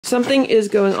Something is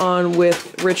going on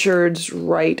with Richard's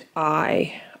right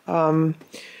eye. I don't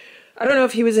know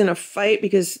if he was in a fight,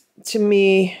 because to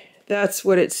me, that's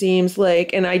what it seems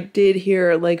like. And I did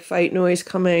hear like fight noise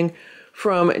coming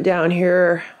from down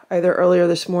here either earlier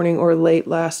this morning or late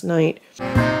last night.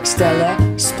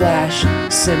 Stella, Splash,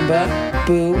 Simba,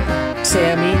 Boo,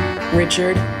 Sammy,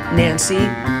 Richard, Nancy,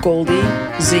 Goldie,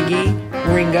 Ziggy,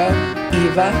 Ringo,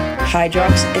 Eva,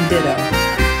 Hydrox, and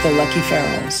Ditto, the Lucky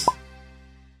Ferals.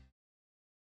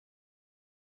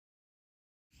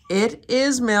 It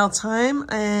is mail time,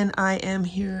 and I am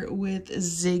here with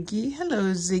Ziggy.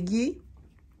 Hello, Ziggy.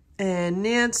 And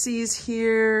Nancy's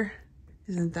here.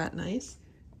 Isn't that nice?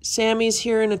 Sammy's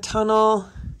here in a tunnel.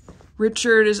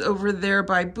 Richard is over there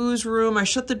by Boo's room. I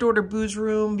shut the door to Boo's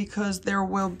room because there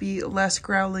will be less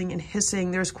growling and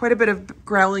hissing. There's quite a bit of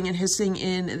growling and hissing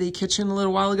in the kitchen a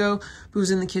little while ago. Boo's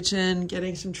in the kitchen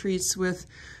getting some treats with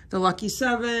the Lucky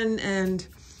 7, and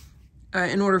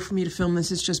in order for me to film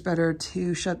this, it's just better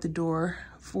to shut the door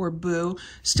for Boo.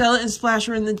 Stella and Splash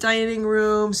are in the dining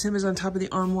room. Sim is on top of the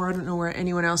armoire. I don't know where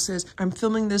anyone else is. I'm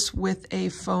filming this with a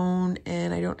phone,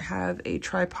 and I don't have a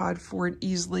tripod for it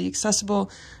easily accessible,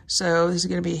 so this is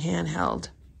going to be handheld.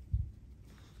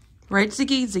 Right,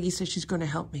 Ziggy? Ziggy says she's going to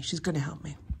help me. She's going to help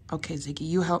me. Okay, Ziggy,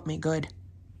 you help me. Good.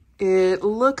 It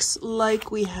looks like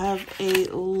we have a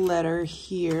letter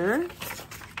here.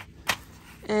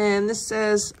 And this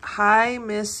says, "Hi,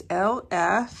 Miss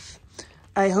LF.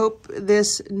 I hope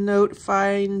this note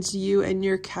finds you and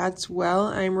your cats well.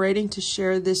 I'm writing to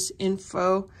share this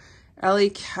info. Alley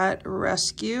Cat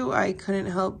Rescue. I couldn't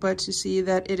help but to see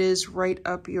that it is right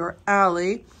up your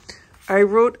alley. I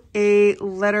wrote a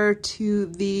letter to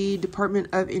the Department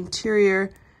of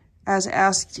Interior as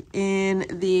asked in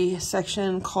the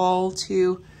section Call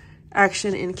to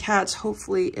Action in Cats.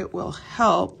 Hopefully it will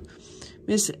help.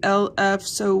 Miss LF,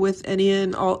 so with any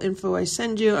and all info I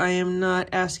send you, I am not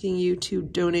asking you to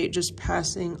donate, just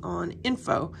passing on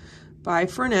info. Bye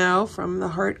for now, from the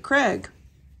heart, Craig."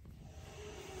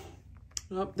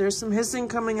 Oh, there's some hissing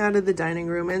coming out of the dining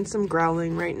room and some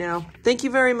growling right now. Thank you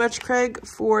very much, Craig,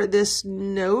 for this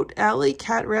note. Alley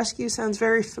Cat Rescue sounds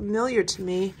very familiar to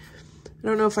me. I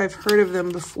don't know if I've heard of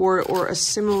them before or a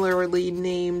similarly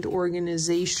named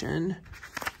organization.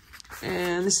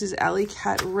 And this is Alley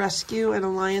Cat Rescue, an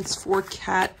alliance for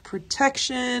cat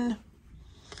protection.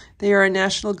 They are a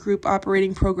national group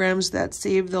operating programs that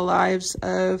save the lives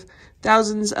of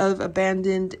thousands of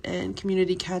abandoned and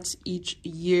community cats each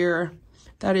year.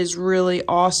 That is really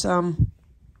awesome.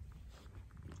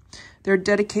 Their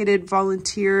dedicated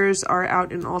volunteers are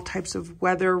out in all types of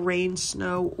weather, rain,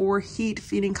 snow, or heat,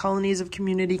 feeding colonies of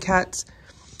community cats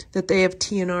that they have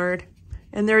TNR'd.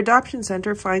 And their adoption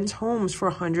center finds homes for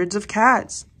hundreds of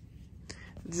cats.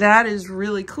 That is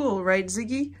really cool, right,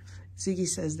 Ziggy? Ziggy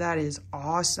says that is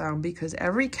awesome because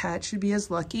every cat should be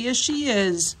as lucky as she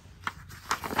is.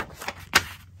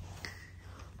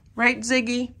 Right,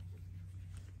 Ziggy?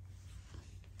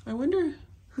 I wonder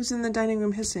who's in the dining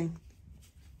room hissing.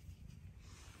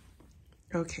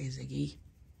 Okay, Ziggy.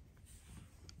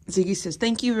 Ziggy says,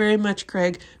 "Thank you very much,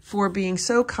 Craig, for being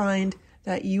so kind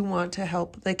that you want to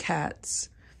help the cats."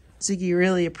 Ziggy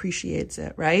really appreciates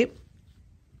it, right?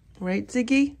 Right,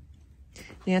 Ziggy?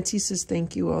 Nancy says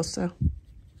thank you also.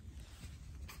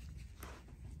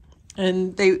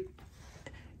 And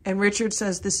Richard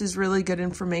says this is really good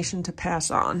information to pass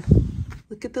on.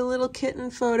 Look at the little kitten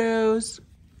photos.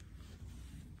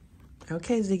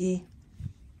 Okay, Ziggy.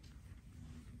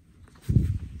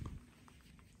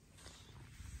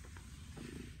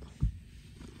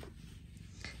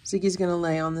 Ziggy's going to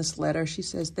lay on this letter. She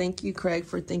says, "Thank you, Craig,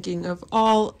 for thinking of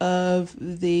all of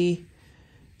the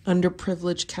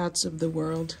underprivileged cats of the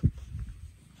world."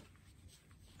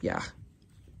 Yeah,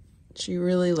 she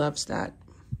really loves that.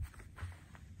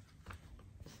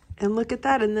 And look at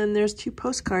that. And then there's 2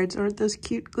 postcards. Aren't those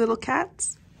cute little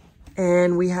cats?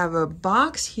 And we have a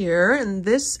box here, and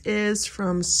this is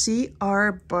from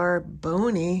C.R.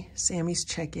 Barboni. Sammy's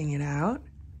checking it out.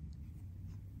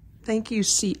 Thank you,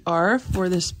 CR, for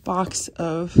this box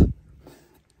of...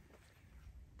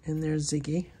 And there's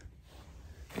Ziggy.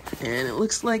 And it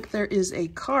looks like there is a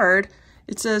card.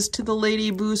 It says, "To the lady,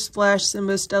 Boo, Splash,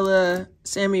 Simba, Stella,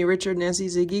 Sammy, Richard, Nancy,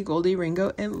 Ziggy, Goldie,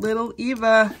 Ringo, and little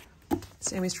Eva."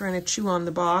 Sammy's trying to chew on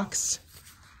the box.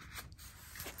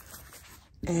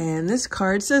 And this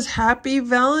card says, "Happy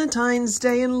Valentine's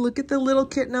Day." And look at the little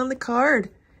kitten on the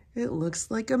card. It looks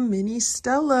like a mini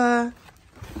Stella.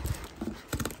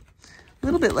 A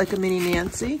little bit like a mini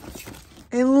Nancy.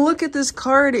 And look at this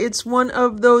card. It's one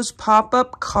of those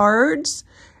pop-up cards.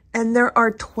 And there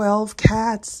are 12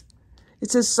 cats. It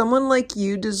says, someone like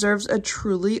you deserves a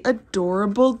truly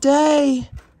adorable day.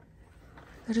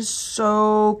 That is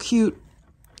so cute.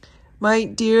 My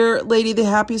dear lady, the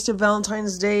happiest of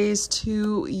Valentine's Days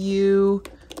to you.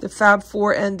 The Fab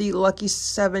 4 and the Lucky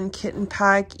 7 kitten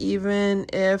pack. Even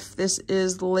if this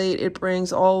is late, it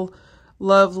brings all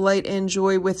love, light, and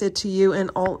joy with it to you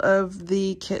and all of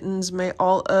the kittens. May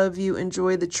all of you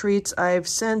enjoy the treats I've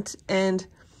sent, and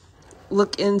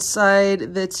look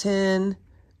inside the tin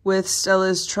with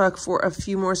Stella's truck for a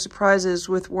few more surprises.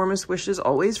 With warmest wishes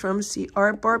always from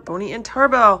CR, Barboni, and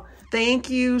Tarbell. Thank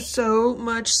you so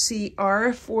much,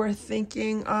 CR, for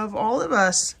thinking of all of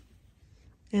us.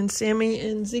 And Sammy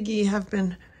and Ziggy have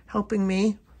been helping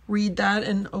me read that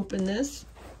and open this.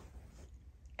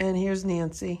 And here's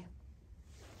Nancy.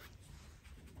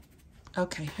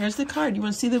 Okay, here's the card. You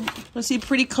want to see a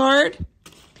pretty card?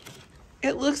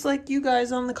 It looks like you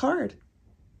guys on the card.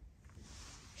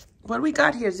 What do we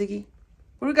got here, Ziggy?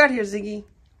 What do we got here, Ziggy?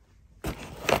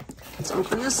 Let's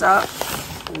open this up.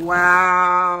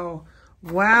 Wow.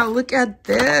 Wow, look at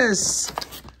this.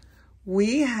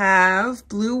 We have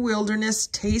Blue Wilderness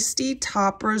Tasty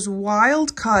Toppers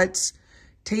Wild Cuts,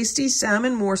 tasty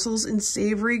salmon morsels and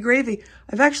savory gravy.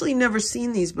 I've actually never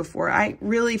seen these before. I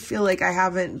really feel like I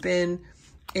haven't been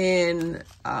in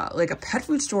like a pet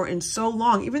food store in so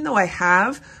long, even though I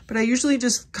have, but I usually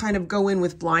just kind of go in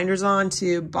with blinders on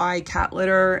to buy cat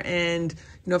litter and,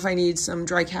 you know, if I need some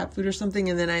dry cat food or something,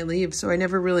 and then I leave. So I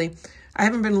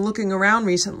haven't been looking around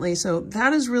recently. So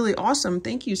that is really awesome.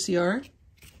 Thank you, CR.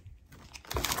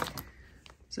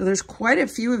 So there's quite a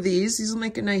few of these. These will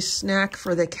make a nice snack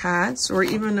for the cats, or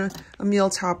even a meal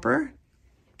topper.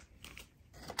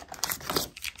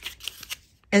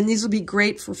 And these will be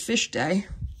great for fish day.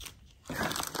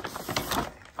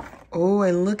 Oh,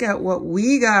 and look at what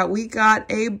we got. We got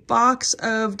a box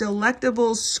of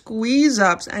delectable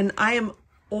squeeze-ups, and I am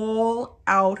all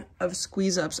out of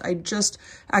squeeze-ups. I just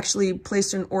actually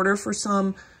placed an order for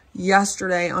some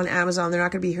yesterday on Amazon. They're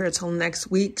not going to be here until next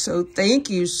week. So thank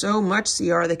you so much,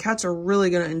 CR. The cats are really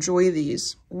going to enjoy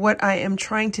these. What I am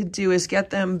trying to do is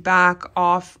get them back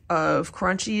off of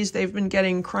crunchies. They've been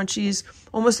getting crunchies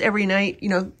almost every night, you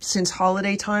know, since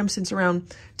holiday time, since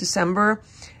around December.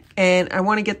 And I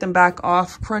want to get them back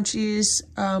off crunchies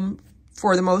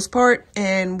for the most part.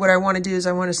 And what I want to do is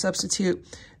I want to substitute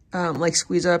like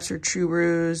squeeze-ups or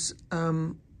Churros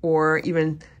or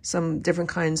even some different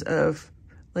kinds of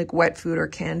like wet food or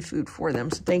canned food for them.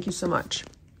 So thank you so much.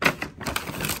 And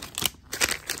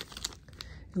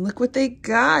look what they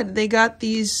got. They got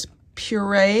these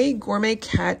puree gourmet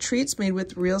cat treats made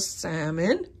with real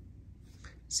salmon.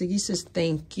 Ziggy says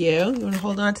thank you. You want to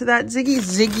hold on to that, Ziggy?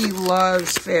 Ziggy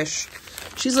loves fish.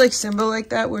 She's like Simba like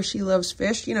that, where she loves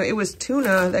fish. You know, it was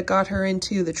tuna that got her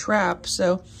into the trap.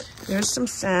 So there's some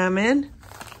salmon.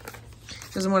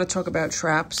 Doesn't want to talk about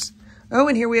traps. Oh,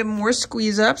 and here we have more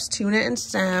squeeze-ups, tuna and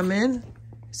salmon.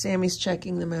 Sammy's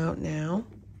checking them out now.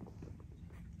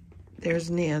 There's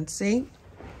Nancy.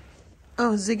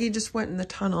 Oh, Ziggy just went in the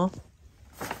tunnel.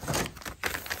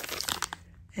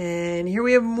 And here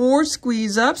we have more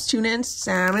squeeze-ups, tuna and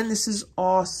salmon. This is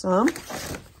awesome.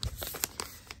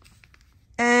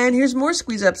 And here's more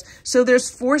squeeze-ups. So there's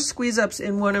 4 squeeze-ups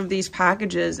in one of these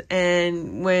packages.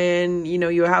 And when, you know,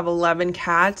 you have 11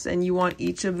 cats and you want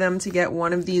each of them to get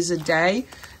one of these a day,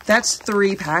 that's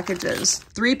 3 packages.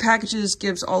 3 packages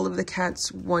gives all of the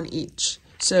cats 1 each.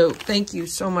 So thank you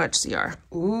so much, CR.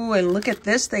 Ooh, and look at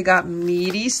this. They got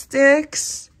meaty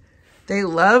sticks. They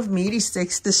love meaty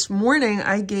sticks. This morning,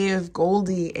 I gave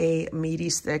Goldie a meaty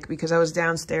stick because I was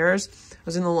downstairs. I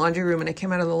was in the laundry room, and I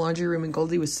came out of the laundry room, and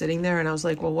Goldie was sitting there, and I was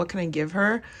like, well, what can I give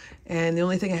her? And the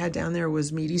only thing I had down there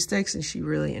was meaty sticks, and she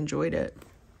really enjoyed it.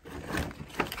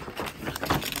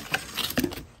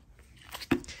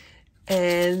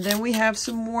 And then we have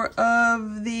some more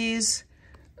of these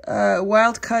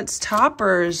Wild Cuts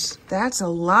toppers. That's a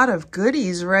lot of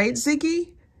goodies, right, Ziggy?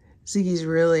 Ziggy's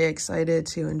really excited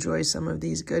to enjoy some of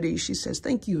these goodies. She says,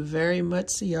 thank you very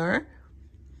much, CR.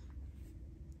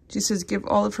 She says, give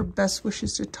all of her best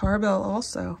wishes to Tarbell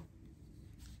also.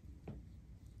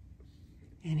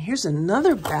 And here's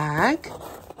another bag.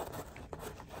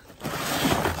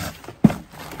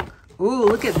 Ooh,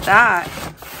 look at that.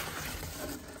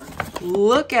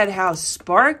 Look at how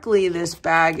sparkly this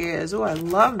bag is. Oh, I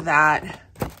love that.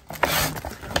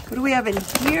 What do we have in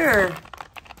here?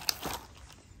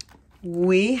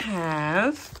 We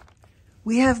have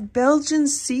Belgian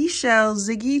seashells.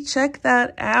 Ziggy, check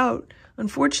that out.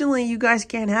 Unfortunately, you guys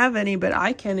can't have any, but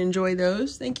I can enjoy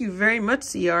those. Thank you very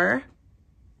much, CR.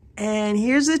 And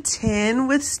here's a tin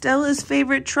with Stella's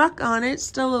favorite truck on it.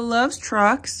 Stella loves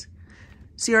trucks.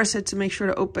 CR said to make sure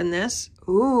to open this.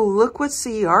 Ooh, look what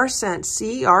CR sent.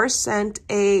 CR sent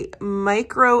a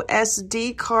micro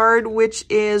SD card, which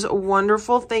is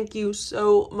wonderful. Thank you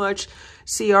so much,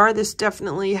 CR. This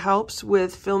definitely helps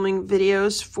with filming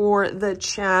videos for the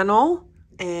channel.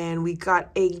 And we got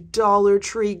a Dollar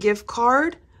Tree gift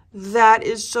card. That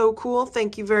is so cool.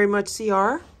 Thank you very much,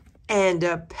 CR. And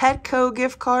a Petco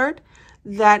gift card.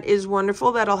 That is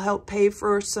wonderful. That'll help pay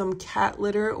for some cat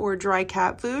litter or dry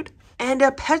cat food. And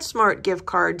a PetSmart gift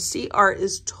card. CR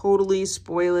is totally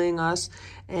spoiling us,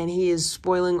 and he is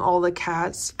spoiling all the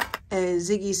cats. And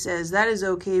Ziggy says that is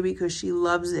okay because she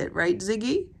loves it, right,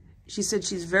 Ziggy? She said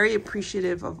she's very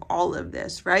appreciative of all of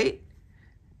this, right?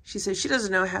 She says she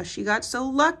doesn't know how she got so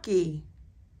lucky.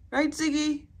 Right,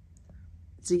 Ziggy?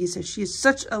 Ziggy says she is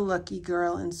such a lucky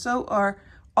girl, and so are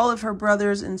all of her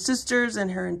brothers and sisters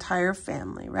and her entire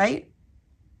family, right?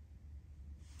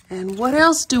 And what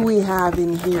else do we have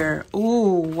in here?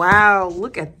 Ooh, wow,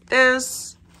 look at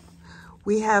this.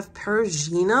 We have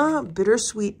Perugina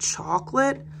bittersweet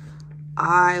chocolate.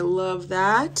 I love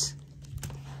that.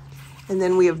 And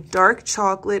then we have dark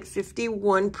chocolate,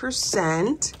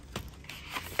 51%.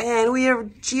 And we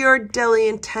have Ghirardelli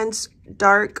Intense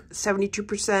Dark,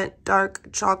 72%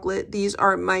 dark chocolate. These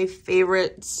are my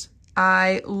favorites.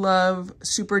 I love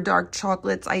super dark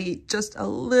chocolates. I eat just a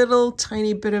little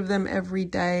tiny bit of them every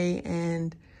day,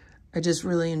 and I just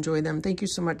really enjoy them. Thank you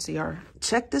so much, CR.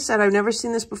 Check this out. I've never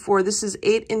seen this before. This is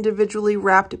 8 individually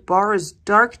wrapped bars,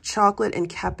 dark chocolate and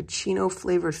cappuccino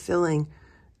flavored filling.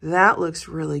 That looks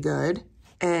really good.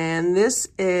 And this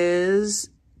is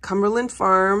Cumberland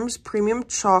Farms Premium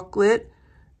Chocolate,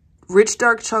 rich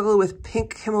dark chocolate with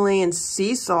pink Himalayan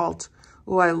sea salt.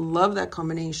 Oh, I love that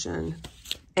combination.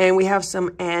 And we have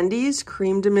some Andes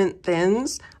Cream de Mint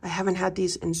Thins. I haven't had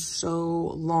these in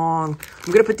so long. I'm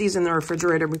going to put these in the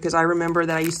refrigerator because I remember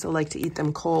that I used to like to eat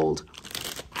them cold.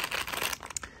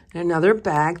 Another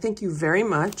bag. Thank you very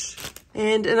much.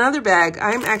 And another bag.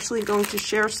 I'm actually going to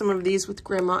share some of these with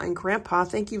Grandma and Grandpa.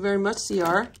 Thank you very much,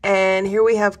 CR. And here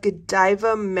we have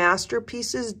Godiva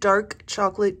Masterpieces Dark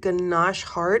Chocolate Ganache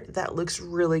Heart. That looks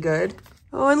really good.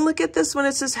 Oh, and look at this one.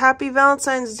 It says Happy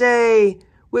Valentine's Day.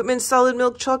 Whitman solid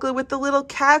milk chocolate with the little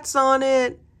cats on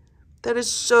it. That is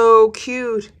so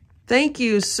cute. Thank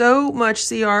you so much,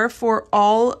 CR, for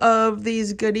all of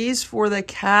these goodies for the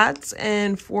cats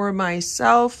and for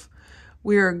myself.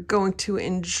 We are going to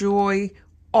enjoy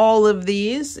all of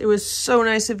these. It was so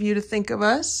nice of you to think of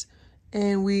us,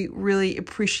 and we really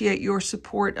appreciate your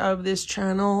support of this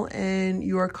channel and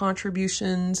your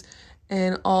contributions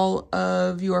and all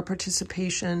of your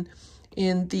participation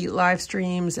in the live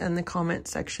streams and the comment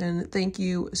section. Thank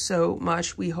you so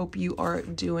much. We hope you are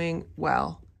doing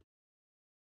well.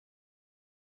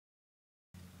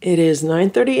 It is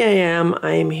 9:30 a.m.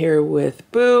 I am here with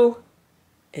Boo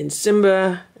and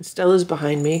Simba, and Stella's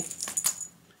behind me.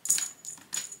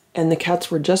 And the cats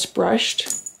were just brushed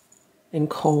and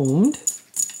combed.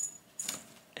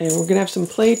 And we're gonna have some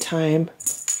playtime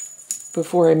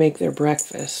before I make their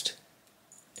breakfast.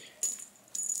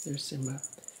 There's Simba.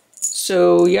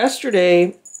 So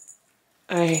yesterday,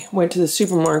 I went to the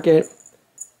supermarket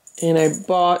and I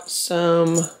bought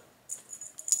some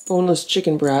boneless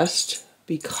chicken breast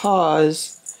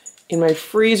because in my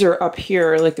freezer up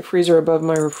here, like the freezer above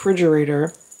my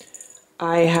refrigerator,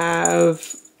 I have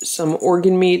some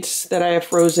organ meats that I have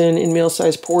frozen in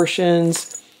meal-sized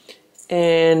portions,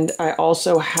 and I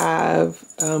also have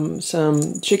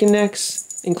some chicken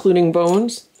necks, including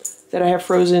bones, that I have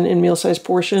frozen in meal-sized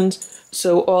portions.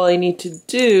 So all I need to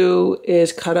do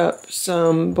is cut up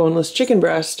some boneless chicken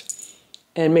breast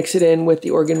and mix it in with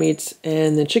the organ meats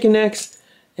and the chicken necks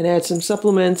and add some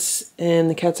supplements, and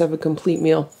the cats have a complete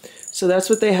meal. So that's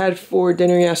what they had for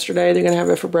dinner yesterday. They're going to have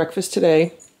it for breakfast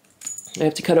today. I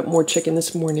have to cut up more chicken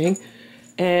this morning.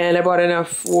 And I bought enough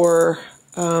for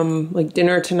like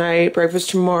dinner tonight, breakfast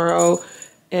tomorrow.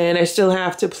 And I still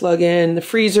have to plug in the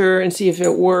freezer and see if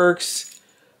it works.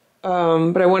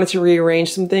 But I wanted to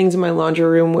rearrange some things in my laundry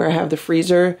room where I have the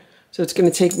freezer. So it's going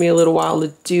to take me a little while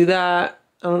to do that.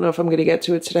 I don't know if I'm going to get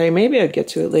to it today. Maybe I'd get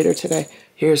to it later today.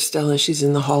 Here's Stella. She's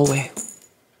in the hallway.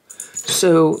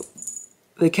 So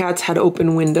the cats had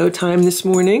open window time this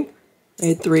morning. I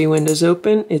had 3 windows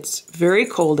open. It's very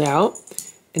cold out,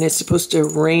 and it's supposed to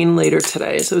rain later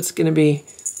today. So it's going to be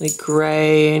like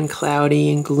gray and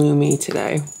cloudy and gloomy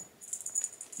today.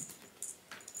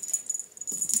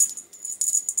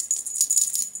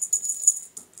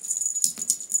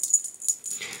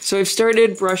 So I've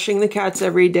started brushing the cats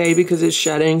every day because it's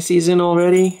shedding season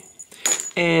already.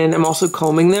 And I'm also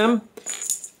combing them.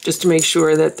 just to make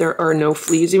sure that there are no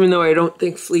fleas, even though I don't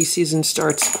think flea season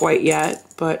starts quite yet.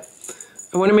 But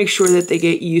I want to make sure that they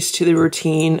get used to the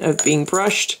routine of being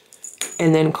brushed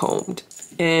and then combed.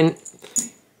 And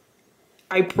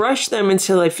I brush them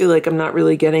until I feel like I'm not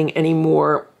really getting any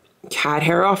more cat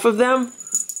hair off of them.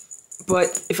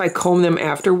 But if I comb them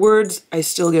afterwards, I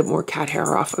still get more cat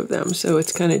hair off of them. So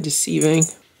it's kind of deceiving.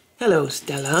 Hello,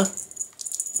 Stella.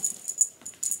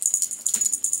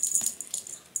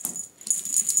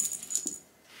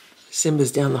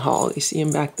 Simba's down the hall. You see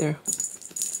him back there?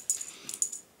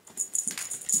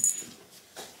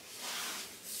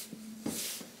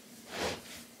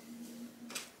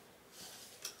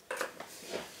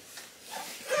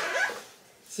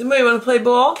 Simba, you want to play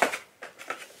ball?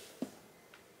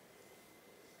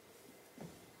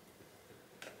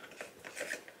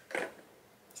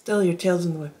 Stella, your tail's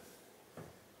in the way.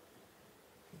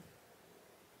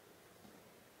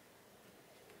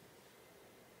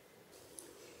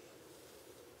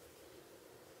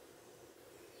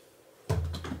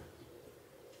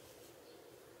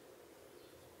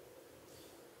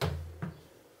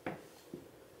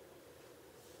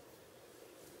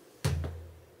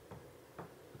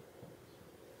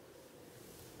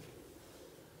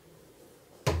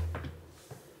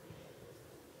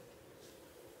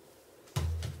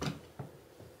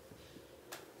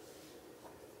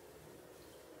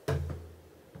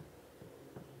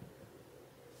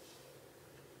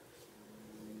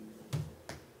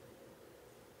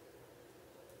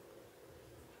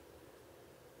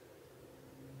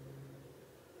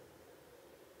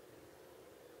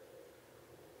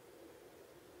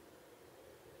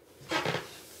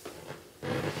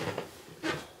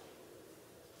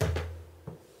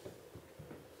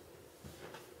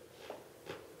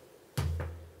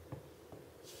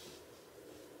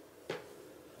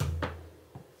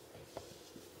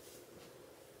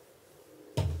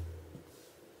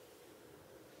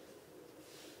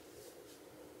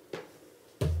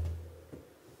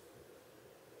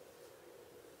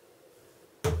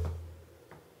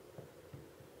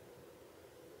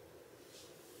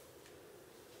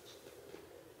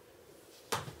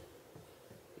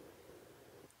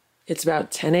 It's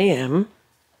about 10 a.m.,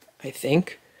 I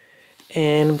think,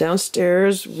 and I'm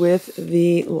downstairs with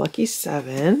the Lucky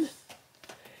 7,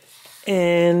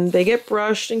 and they get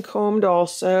brushed and combed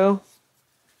also.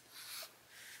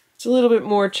 It's a little bit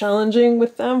more challenging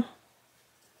with them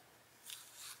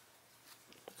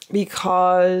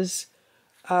because,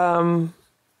 you know,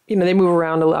 they move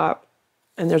around a lot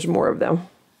and there's more of them.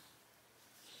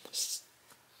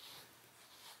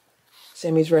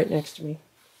 Sammy's right next to me.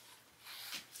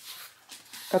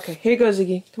 Okay, here you go,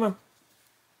 Ziggy. Come on.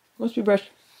 Must be brushed.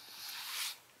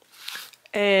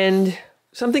 And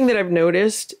something that I've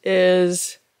noticed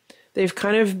is they've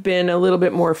kind of been a little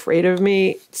bit more afraid of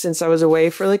me since I was away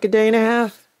for like a day and a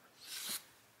half.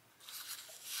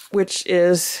 Which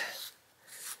is,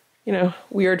 you know,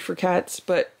 weird for cats.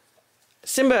 But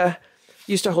Simba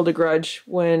used to hold a grudge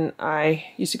when I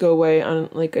used to go away on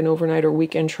like an overnight or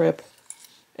weekend trip.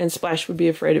 And Splash would be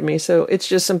afraid of me. So it's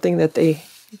just something that they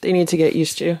need to get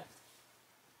used to.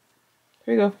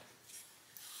 Here you go.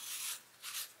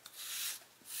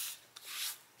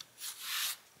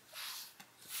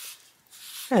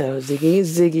 Hello, Ziggy.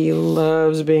 Ziggy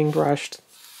loves being brushed.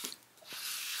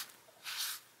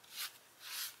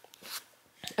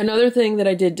 Another thing that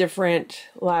I did different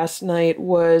last night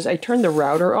was I turned the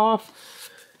router off.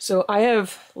 So I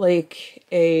have like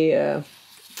a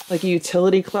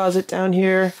utility closet down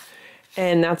here.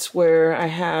 And that's where I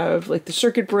have like the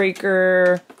circuit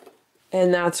breaker,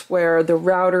 and that's where the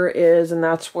router is, and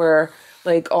that's where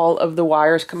like all of the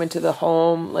wires come into the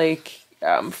home, like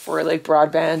for like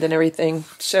broadband and everything.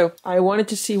 So I wanted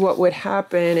to see what would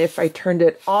happen if I turned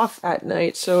it off at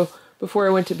night. So before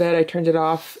I went to bed, I turned it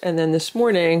off, and then this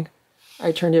morning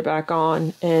I turned it back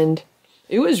on, and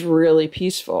it was really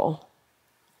peaceful.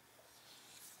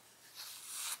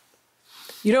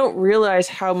 You don't realize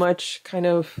how much kind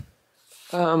of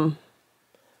I don't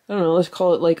know, let's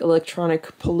call it like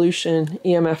electronic pollution,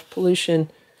 EMF pollution,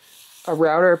 a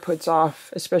router puts off,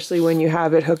 especially when you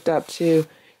have it hooked up to,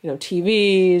 you know,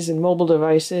 TVs and mobile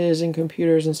devices and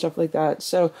computers and stuff like that.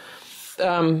 So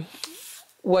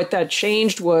what that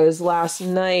changed was last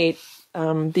night,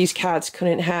 these cats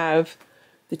couldn't have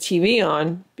the TV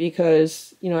on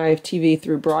because, you know, I have TV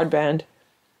through broadband.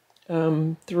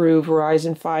 Through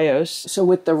Verizon Fios. So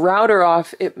with the router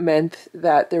off, it meant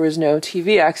that there was no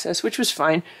TV access, which was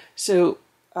fine. So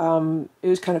it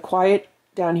was kind of quiet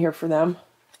down here for them.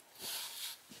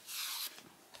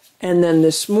 And then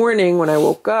this morning when I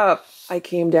woke up, I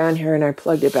came down here and I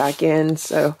plugged it back in.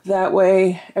 So that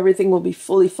way everything will be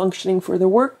fully functioning for the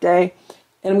workday.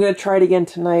 And I'm going to try it again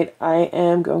tonight. I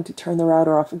am going to turn the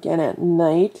router off again at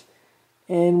night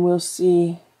and we'll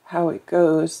see how it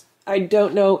goes. I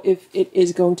don't know if it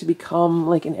is going to become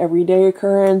like an everyday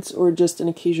occurrence or just an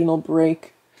occasional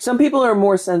break. Some people are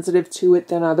more sensitive to it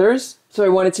than others, so I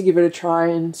wanted to give it a try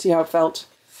and see how it felt.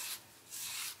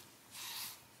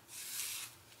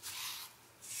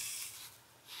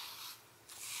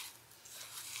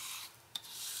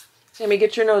 Sammy,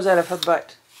 get your nose out of her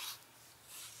butt.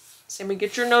 Sammy,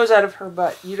 get your nose out of her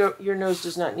butt. Your nose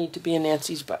does not need to be in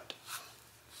Nancy's butt.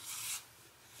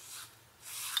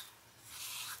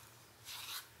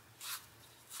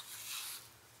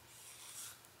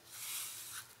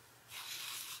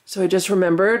 So I just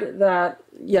remembered that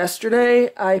yesterday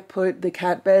I put the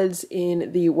cat beds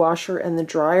in the washer and the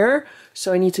dryer.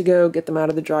 So I need to go get them out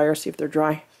of the dryer, see if they're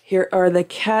dry. Here are the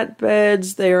cat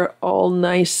beds. They are all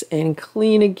nice and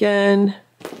clean again.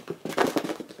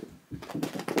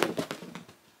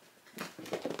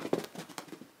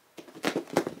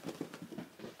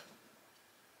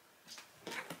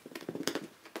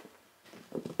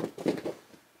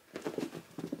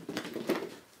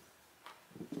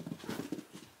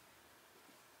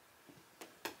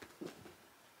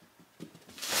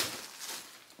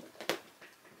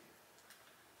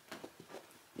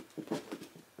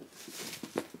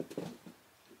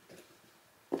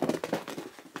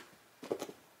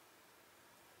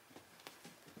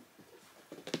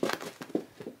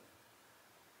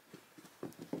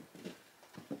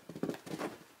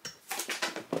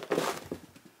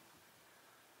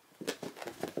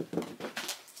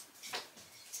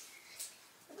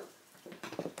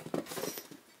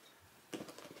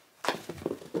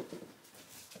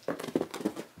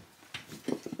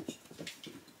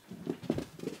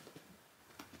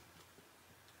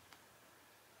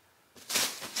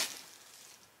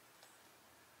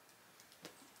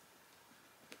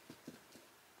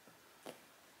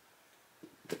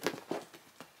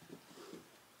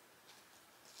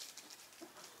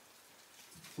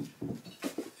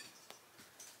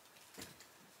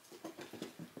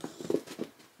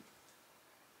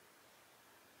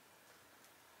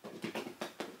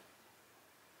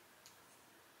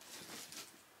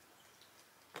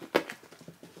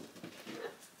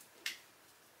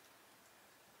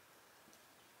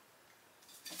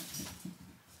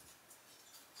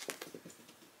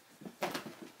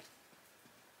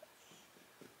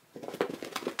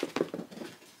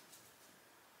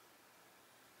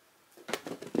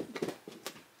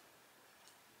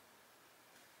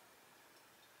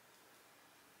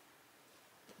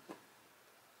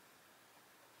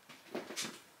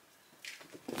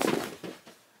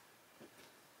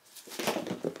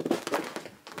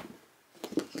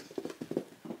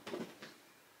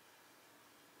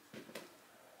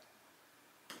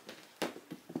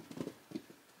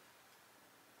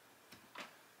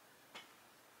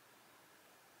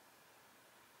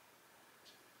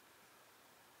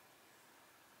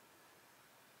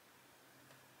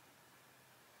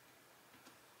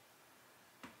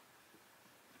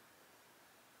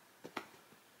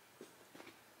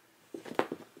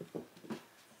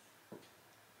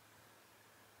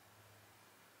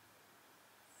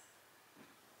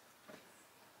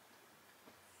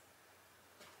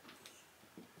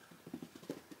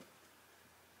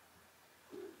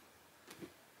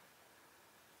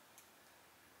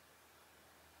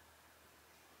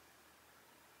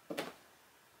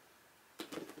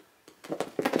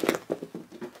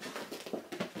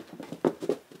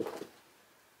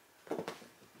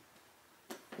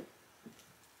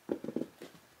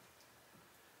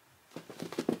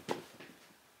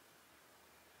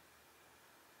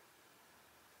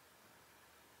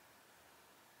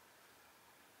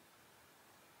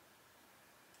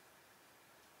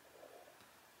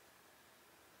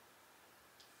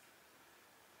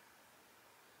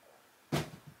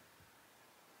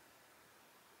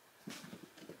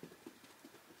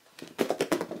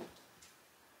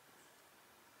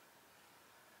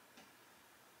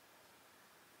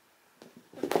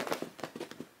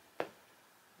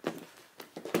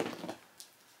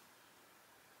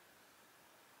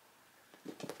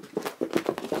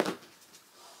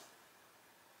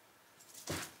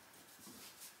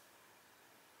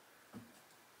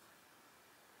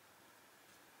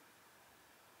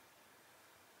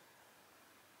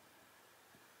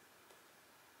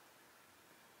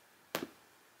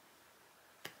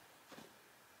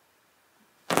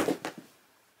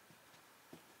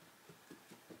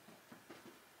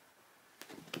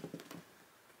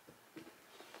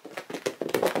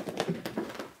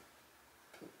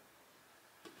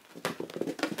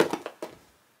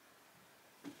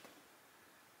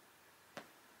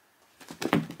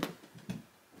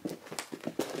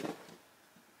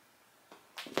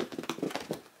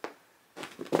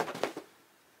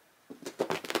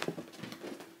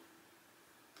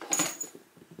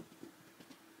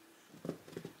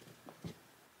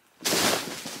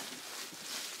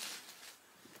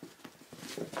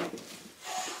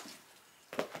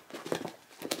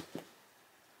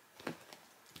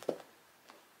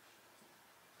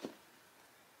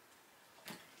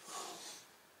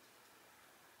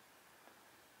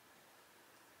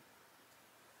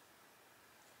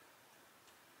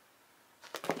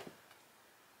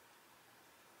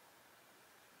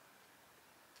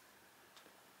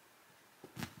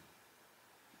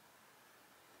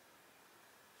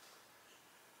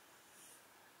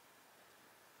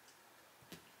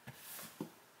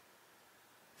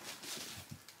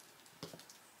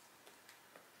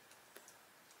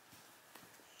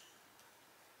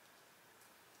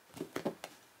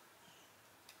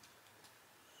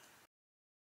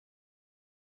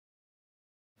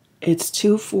 It's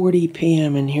 2:40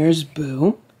 p.m. and here's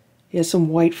Boo. He has some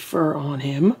white fur on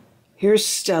him. Here's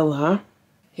Stella.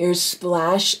 Here's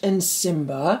Splash and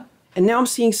Simba. And now I'm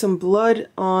seeing some blood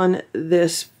on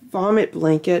this vomit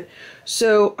blanket.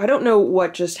 So I don't know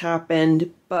what just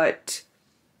happened, but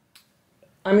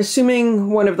I'm assuming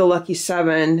one of the lucky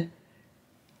 7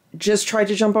 just tried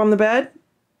to jump on the bed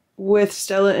with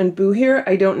Stella and Boo here.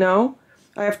 I don't know.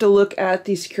 I have to look at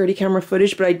the security camera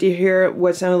footage, but I did hear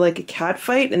what sounded like a cat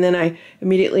fight, and then I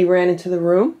immediately ran into the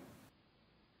room.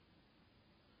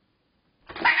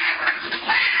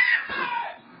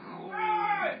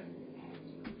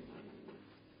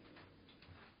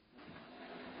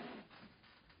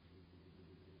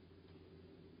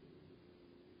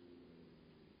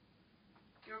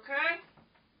 You okay?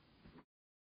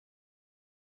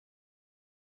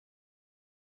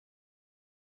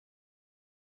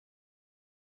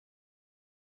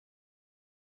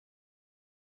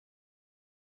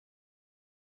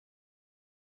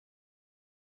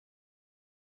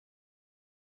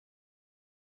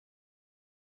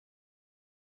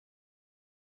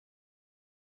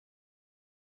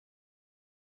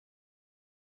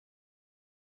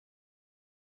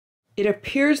 It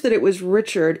appears that it was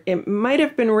Richard. It might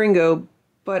have been Ringo,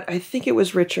 but I think it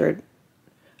was Richard.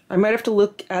 I might have to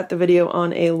look at the video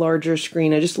on a larger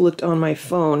screen. I just looked on my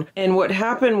phone. And what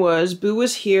happened was Boo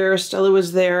was here, Stella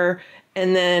was there,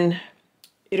 and then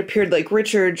it appeared like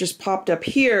Richard just popped up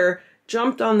here,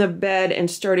 jumped on the bed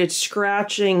and started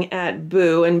scratching at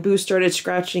Boo, and Boo started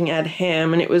scratching at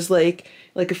him, and it was like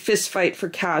a fist fight for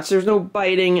cats. There's no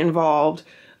biting involved.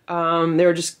 They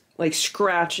were just like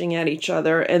scratching at each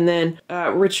other, and then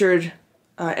Richard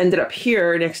ended up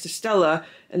here next to Stella,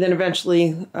 and then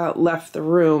eventually left the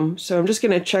room. So I'm just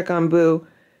going to check on Boo,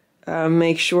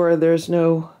 make sure there's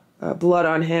no blood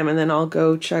on him, and then I'll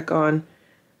go check on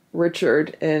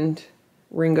Richard and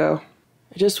Ringo.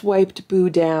 I just wiped Boo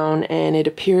down, and it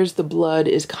appears the blood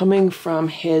is coming from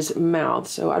his mouth.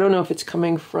 So I don't know if it's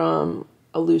coming from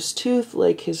a loose tooth,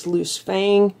 like his loose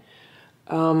fang,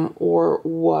 or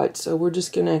what. So we're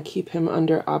just gonna keep him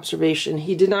under observation.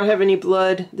 He did not have any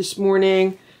blood this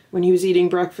morning when he was eating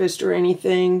breakfast or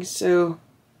anything, so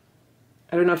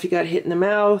I don't know if he got hit in the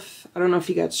mouth. I don't know if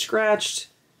he got scratched.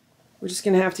 We're just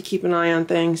gonna have to keep an eye on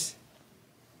things.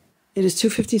 It is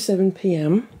 2:57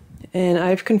 p.m. and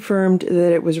I've confirmed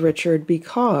that it was Richard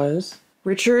because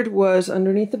Richard was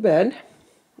underneath the bed,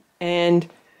 and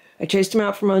I chased him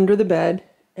out from under the bed,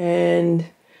 and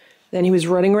then he was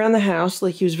running around the house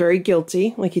like he was very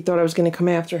guilty, like he thought I was going to come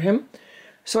after him.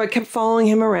 So I kept following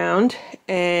him around,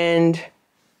 and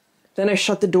then I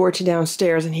shut the door to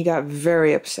downstairs, and he got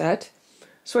very upset.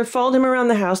 So I followed him around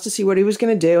the house to see what he was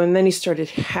going to do, and then he started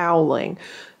howling.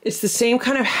 It's the same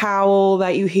kind of howl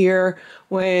that you hear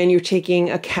when you're taking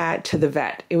a cat to the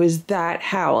vet. It was that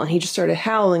howl, and he just started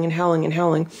howling and howling and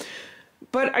howling.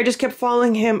 But I just kept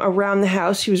following him around the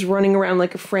house. He was running around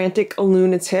like a frantic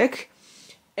lunatic.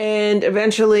 And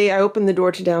eventually I opened the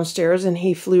door to downstairs, and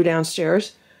he flew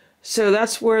downstairs. So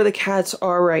that's where the cats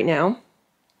are right now.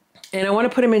 And I want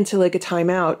to put him into like a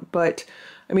timeout, but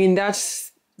I mean,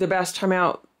 that's the best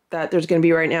timeout that there's going to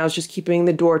be right now, is just keeping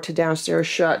the door to downstairs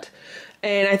shut.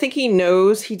 And I think he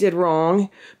knows he did wrong,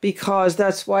 because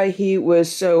that's why he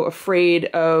was so afraid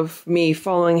of me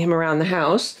following him around the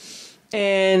house.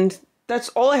 And that's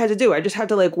all I had to do. I just had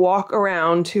to like walk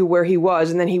around to where he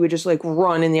was, and then he would just like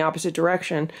run in the opposite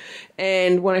direction.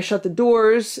 And when I shut the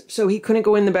doors, so he couldn't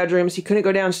go in the bedrooms, he couldn't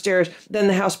go downstairs, then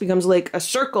the house becomes like a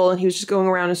circle, and he was just going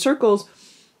around in circles.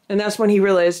 And that's when he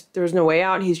realized there was no way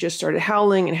out. He's just started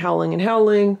howling and howling and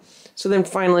howling. So then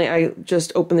finally I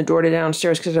just opened the door to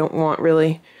downstairs, because I don't want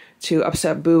really to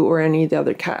upset Boo or any of the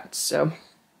other cats. So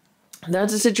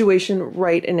that's the situation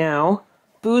right now.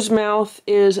 Boo's mouth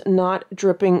is not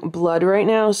dripping blood right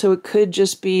now, so it could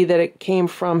just be that it came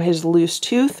from his loose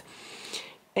tooth.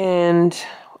 And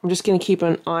I'm just going to keep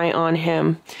an eye on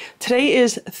him. Today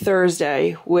is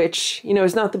Thursday, which, you know,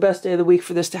 is not the best day of the week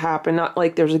for this to happen. Not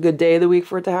like there's a good day of the week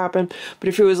for it to happen. But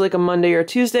if it was like a Monday or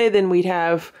Tuesday, then we'd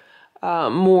have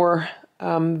more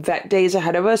vet days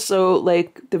ahead of us. So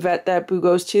like the vet that Boo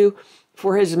goes to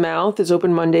for his mouth is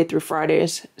open Monday through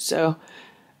Fridays. So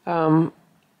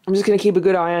I'm just going to keep a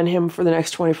good eye on him for the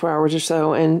next 24 hours or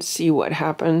so and see what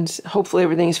happens. Hopefully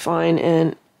everything's fine,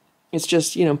 and it's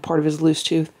just, you know, part of his loose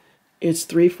tooth. It's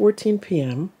 3:14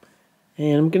 p.m.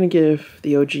 and I'm going to give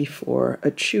the OG4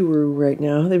 a chew-roo right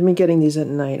now. They've been getting these at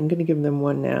night. I'm going to give them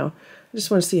one now. I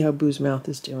just want to see how Boo's mouth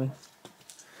is doing.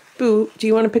 Boo, do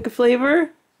you want to pick a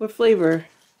flavor? What flavor?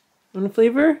 Want a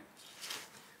flavor?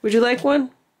 Would you like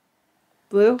one?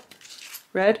 Blue?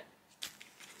 Red?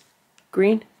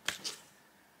 Green?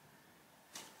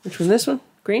 Which one? This one?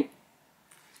 Green?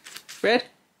 Red?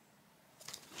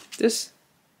 This?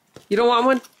 You don't want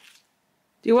one?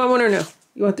 Do you want one or no?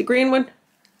 You want the green one?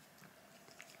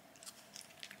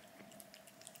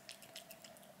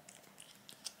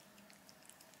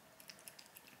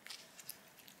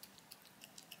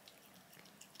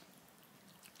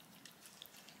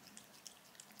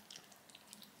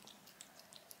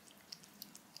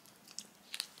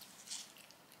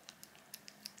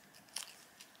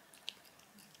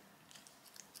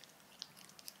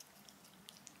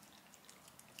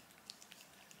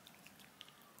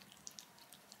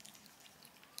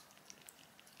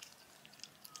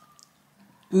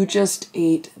 Boo just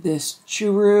ate this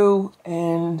churro,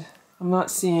 and I'm not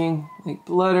seeing like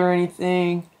blood or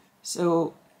anything,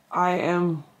 so I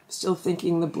am still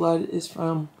thinking the blood is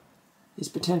from his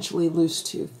potentially loose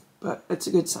tooth, but it's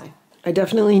a good sign. I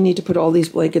definitely need to put all these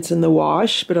blankets in the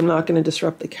wash, but I'm not going to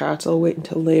disrupt the cats. I'll wait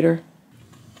until later.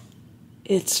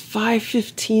 It's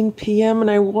 5:15 p.m. and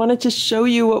I wanted to show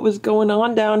you what was going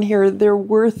on down here. There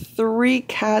were 3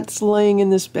 cats laying in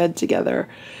this bed together.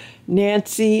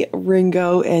 Nancy,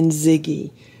 Ringo, and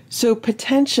Ziggy. So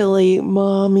potentially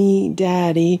mommy,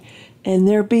 daddy, and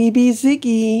their baby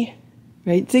Ziggy.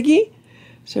 Right, Ziggy?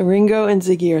 So Ringo and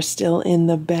Ziggy are still in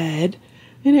the bed.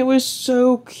 And it was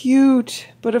so cute.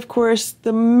 But of course,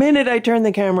 the minute I turn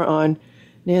the camera on,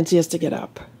 Nancy has to get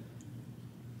up.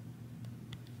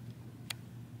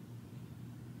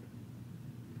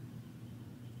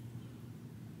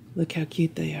 Look how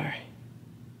cute they are.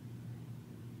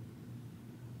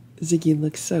 Ziggy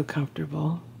looks so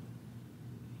comfortable.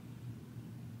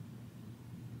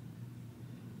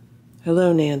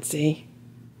 Hello, Nancy.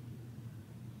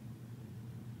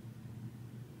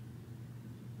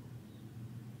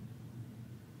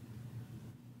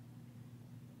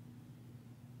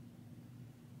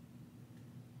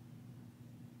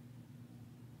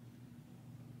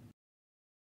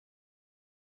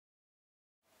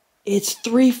 It's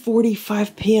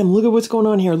 3:45 p.m. Look at what's going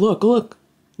on here. Look, look,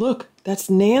 look.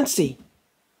 That's Nancy.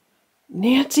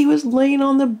 Nancy was laying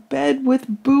on the bed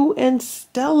with Boo and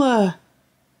Stella.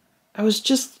 I was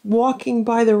just walking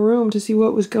by the room to see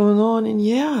what was going on, and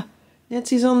yeah,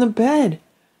 Nancy's on the bed.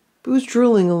 Boo's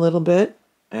drooling a little bit.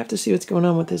 I have to see what's going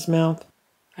on with his mouth.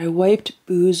 I wiped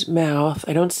Boo's mouth.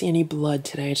 I don't see any blood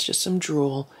today. It's just some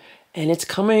drool. And it's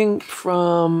coming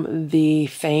from the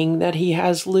fang that he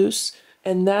has loose.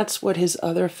 And that's what his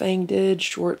other fang did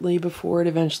shortly before it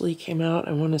eventually came out.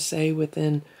 I want to say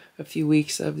within a few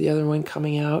weeks of the other one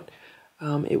coming out,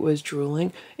 it was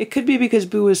drooling. It could be because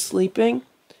Boo was sleeping.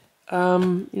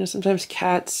 You know, sometimes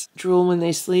cats drool when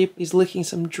they sleep. He's licking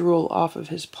some drool off of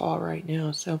his paw right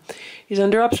now. So he's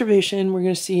under observation. We're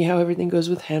going to see how everything goes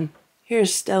with him.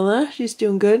 Here's Stella. She's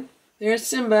doing good. There's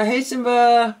Simba. Hey,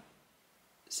 Simba.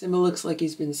 Simba looks like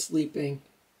he's been sleeping.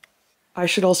 I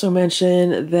should also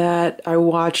mention that I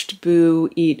watched Boo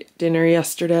eat dinner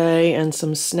yesterday and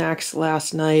some snacks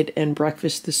last night and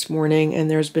breakfast this morning, and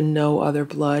there's been no other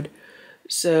blood.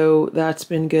 So that's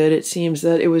been good. It seems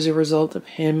that it was a result of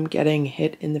him getting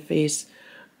hit in the face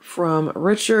from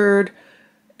Richard.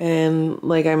 And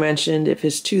like I mentioned, if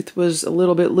his tooth was a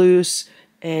little bit loose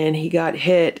and he got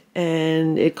hit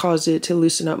and it caused it to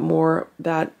loosen up more,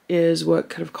 that is what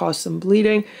could have caused some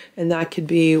bleeding. And that could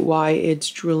be why it's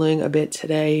drooling a bit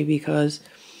today, because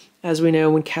as we know,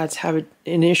 when cats have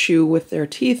an issue with their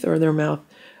teeth or their mouth,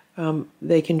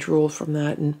 they can drool from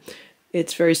that. And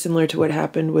it's very similar to what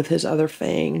happened with his other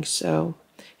fang. So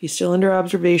he's still under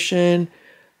observation.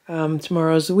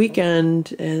 Tomorrow's the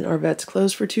weekend and our vet's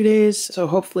closed for 2 days. So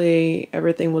hopefully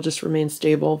everything will just remain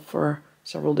stable for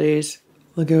several days.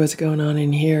 Look at what's going on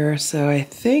in here. So I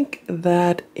think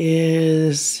that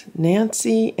is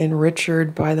Nancy and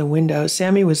Richard by the window.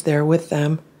 Sammy was there with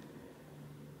them.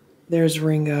 There's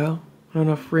Ringo. I don't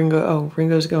know if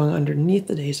Ringo's going underneath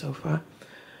the day sofa.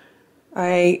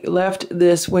 I left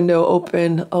this window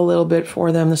open a little bit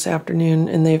for them this afternoon,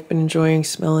 and they've been enjoying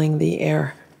smelling the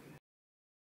air.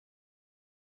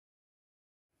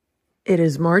 It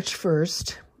is March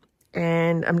 1st.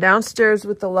 And I'm downstairs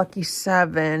with the Lucky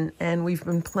 7, and we've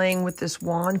been playing with this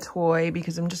wand toy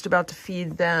because I'm just about to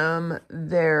feed them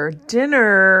their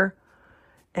dinner,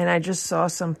 and I just saw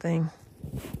something,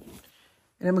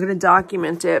 and I'm going to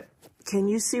document it. Can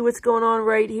you see what's going on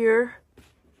right here?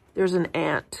 There's an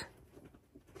ant.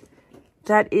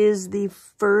 That is the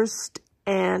first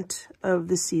ant of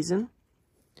the season,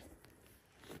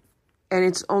 and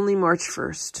it's only March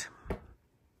 1st.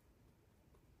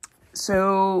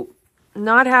 So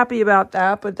not happy about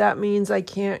that, but that means I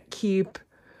can't keep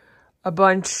a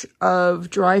bunch of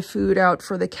dry food out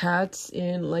for the cats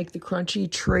in like the crunchy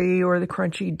tree or the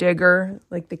crunchy digger,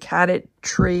 like the catted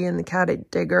tree and the catted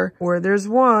digger. Where there's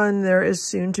one, there is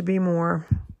soon to be more.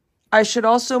 I should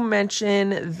also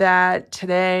mention that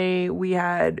today we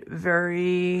had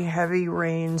very heavy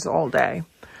rains all day.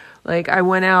 Like I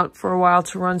went out for a while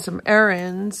to run some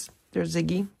errands. There's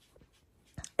Ziggy.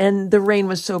 And the rain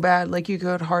was so bad, like you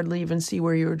could hardly even see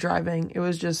where you were driving. It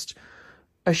was just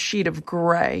a sheet of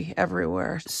gray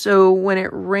everywhere. So when it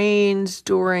rains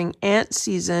during ant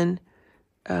season,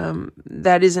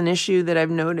 that is an issue that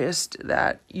I've noticed,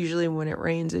 that usually when it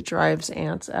rains, it drives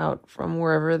ants out from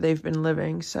wherever they've been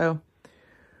living. So,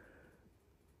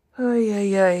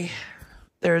 there's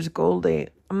Goldie.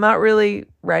 I'm not really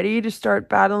ready to start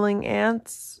battling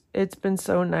ants. It's been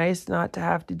so nice not to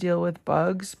have to deal with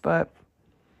bugs, but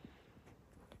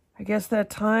I guess that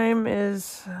time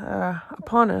is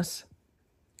upon us.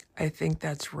 I think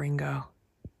that's Ringo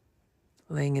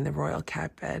laying in the royal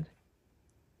cat bed,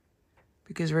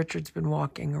 because Richard's been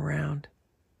walking around.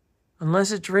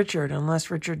 Unless it's Richard,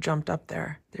 unless Richard jumped up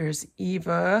there. There's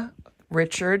Eva,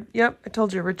 Richard. Yep, I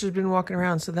told you, Richard's been walking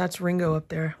around, so that's Ringo up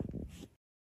there.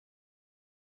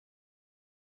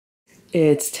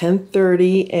 It's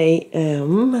 10:30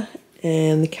 a.m.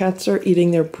 and the cats are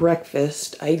eating their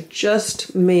breakfast. I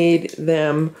just made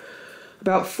them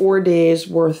about 4 days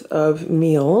worth of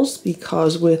meals,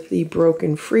 because with the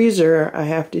broken freezer, I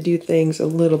have to do things a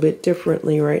little bit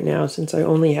differently right now, since I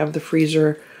only have the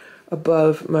freezer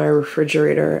above my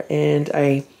refrigerator, and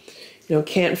I,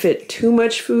 can't fit too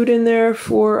much food in there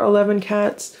for 11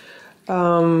 cats.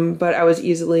 But I was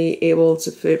easily able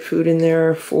to fit food in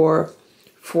there for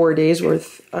 4 days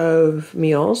worth of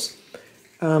meals.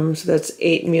 So that's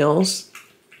 8 meals.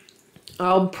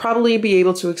 I'll probably be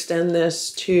able to extend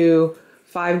this to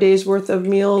 5 days worth of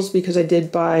meals, because I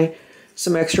did buy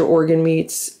some extra organ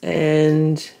meats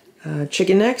and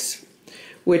chicken necks,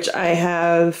 which I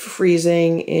have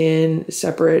freezing in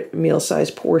separate meal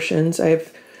size portions. I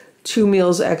have 2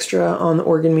 meals extra on the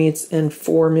organ meats and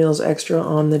 4 meals extra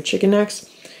on the chicken necks.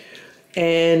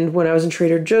 And when I was in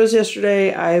Trader Joe's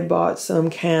yesterday, I bought some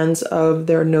cans of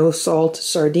their no salt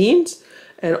sardines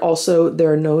and also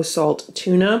their no salt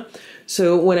tuna.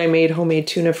 So when I made homemade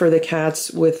tuna for the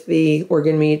cats with the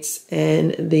organ meats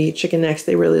and the chicken necks,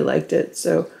 they really liked it.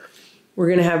 So we're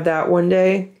going to have that one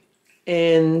day.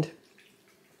 And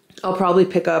I'll probably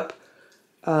pick up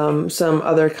some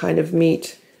other kind of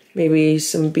meat, maybe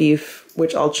some beef,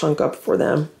 which I'll chunk up for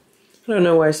them. I don't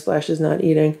know why Splash is not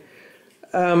eating.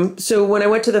 So when I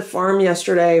went to the farm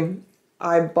yesterday,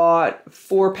 I bought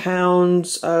 4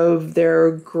 pounds of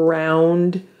their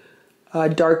ground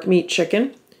dark meat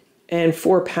chicken and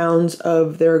 4 pounds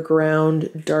of their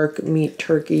ground dark meat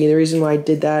turkey. The reason why I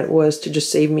did that was to just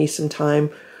save me some time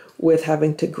with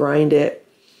having to grind it.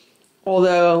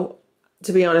 Although,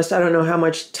 to be honest, I don't know how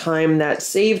much time that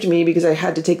saved me, because I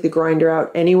had to take the grinder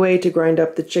out anyway to grind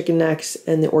up the chicken necks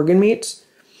and the organ meats.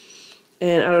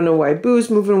 And I don't know why Boo's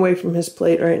moving away from his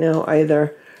plate right now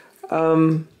either.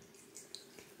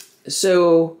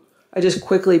 So I just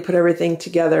quickly put everything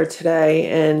together today.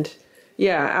 And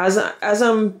yeah, as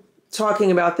I'm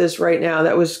talking about this right now,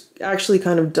 that was actually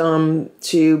kind of dumb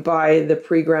to buy the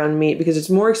pre-ground meat, because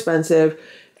it's more expensive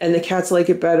and the cats like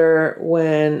it better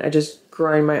when I just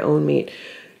grind my own meat.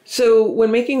 So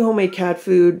when making homemade cat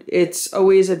food, it's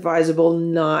always advisable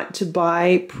not to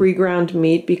buy pre-ground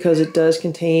meat, because it does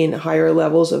contain higher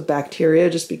levels of bacteria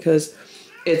just because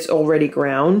it's already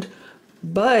ground.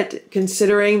 But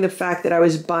considering the fact that I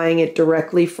was buying it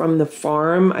directly from the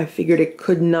farm, I figured it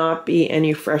could not be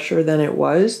any fresher than it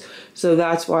was. So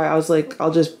that's why I was like,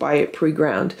 I'll just buy it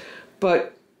pre-ground.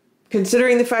 But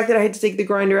considering the fact that I had to take the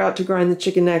grinder out to grind the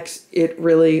chicken necks, it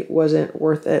really wasn't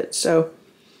worth it. So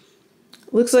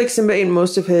looks like Simba ate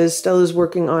most of his. Stella's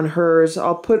working on hers.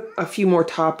 I'll put a few more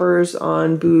toppers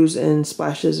on Boo's and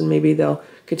Splash's, and maybe they'll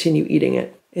continue eating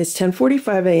it. It's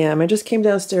 10:45 a.m. I just came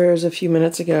downstairs a few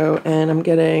minutes ago, and I'm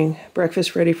getting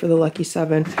breakfast ready for the Lucky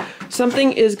 7.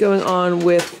 Something is going on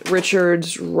with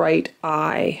Richard's right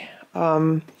eye.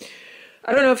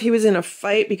 I don't know if he was in a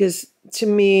fight, because to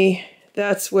me,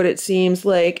 that's what it seems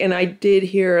like. And I did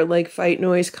hear like fight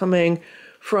noise coming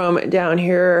from down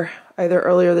here either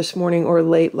earlier this morning or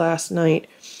late last night.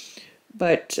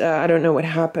 But I don't know what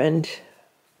happened.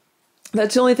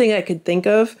 That's the only thing I could think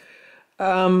of.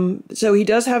 So he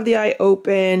does have the eye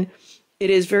open. It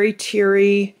is very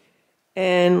teary,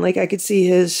 and like I could see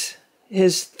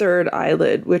his third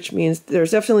eyelid, which means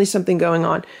there's definitely something going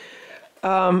on.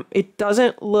 It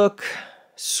doesn't look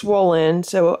swollen,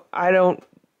 so I don't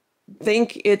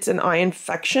think it's an eye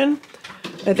infection.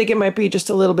 I think it might be just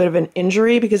a little bit of an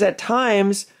injury because at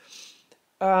times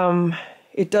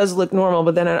it does look normal,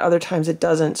 but then at other times it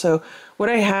doesn't. So what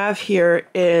I have here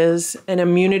is an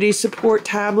immunity support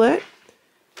tablet.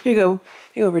 Here you go.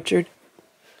 Here you go, Richard.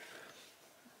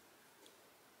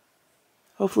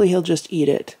 Hopefully he'll just eat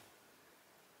it.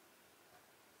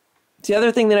 The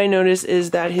other thing that I noticed is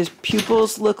that his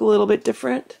pupils look a little bit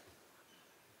different.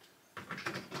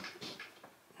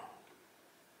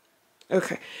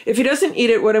 Okay, if he doesn't eat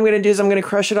it, what I'm going to do is I'm going to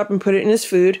crush it up and put it in his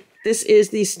food. This is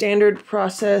the standard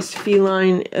processed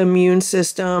feline immune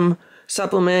system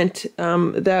supplement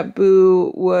that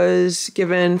Boo was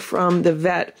given from the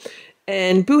vet.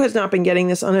 And Boo has not been getting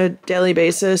this on a daily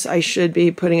basis. I should be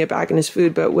putting it back in his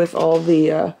food, but with all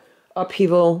the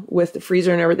upheaval with the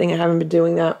freezer and everything, I haven't been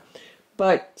doing that.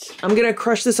 But I'm going to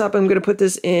crush this up. I'm going to put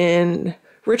this in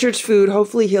Richard's food.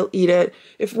 Hopefully he'll eat it.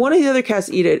 If one of the other cats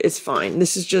eat it, it's fine.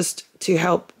 This is just to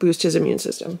help boost his immune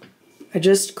system. I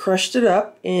just crushed it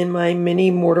up in my mini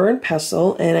mortar and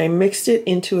pestle, and I mixed it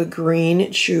into a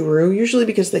green churro, usually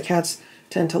because the cats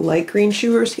tend to like green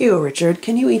churros. Here you go, Richard.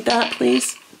 Can you eat that,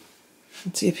 please?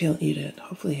 Let's see if he'll eat it.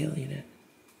 Hopefully he'll eat it.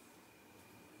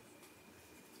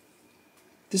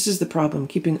 This is the problem,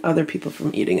 keeping other people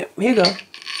from eating it. Here you go.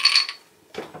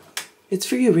 It's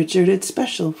for you, Richard. It's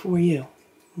special for you.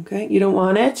 Okay? You don't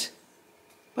want it?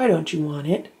 Why don't you want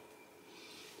it?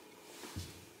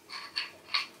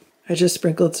 I just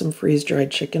sprinkled some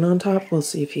freeze-dried chicken on top. We'll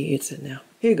see if he eats it now.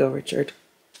 Here you go, Richard.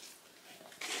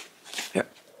 Here.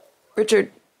 Richard.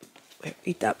 Here,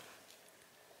 eat that.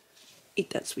 Eat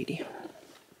that, sweetie.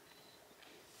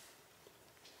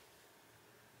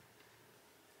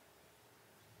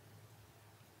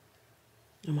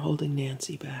 I'm holding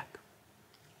Nancy back.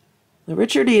 Let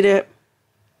Richard eat it.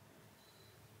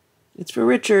 It's for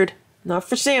Richard, not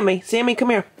for Sammy. Sammy, come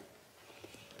here.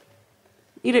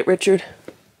 Eat it, Richard.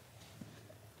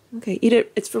 Okay, eat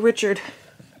it. It's for Richard.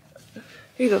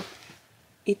 Here you go.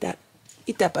 Eat that.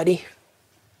 Eat that, buddy.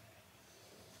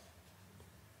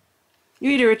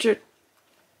 You eat it, Richard.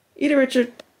 Eat it,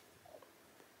 Richard.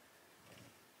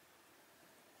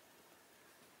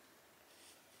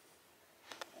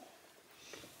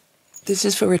 This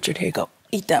is for Richard. Here you go.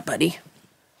 Eat that, buddy.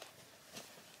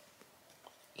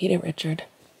 Eat it, Richard.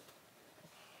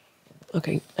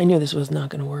 Okay, I knew this was not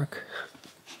going to work.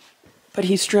 But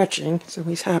he's stretching, so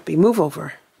he's happy. Move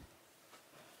over.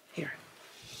 Here.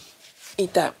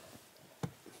 Eat that.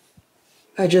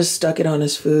 I just stuck it on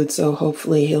his food, so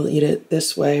hopefully he'll eat it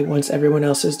this way once everyone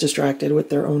else is distracted with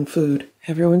their own food.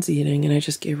 Everyone's eating, and I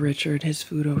just gave Richard his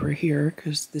food over here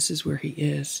because this is where he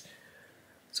is.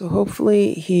 So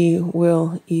hopefully he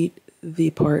will eat the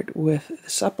part with the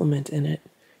supplement in it.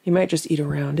 He might just eat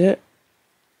around it.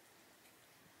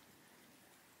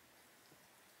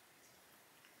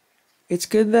 It's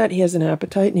good that he has an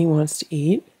appetite and he wants to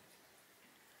eat.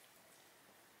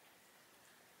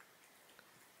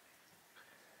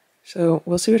 So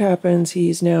we'll see what happens.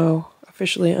 He's now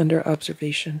officially under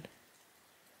observation.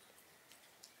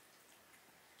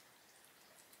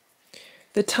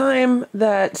 The time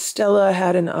that Stella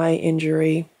had an eye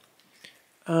injury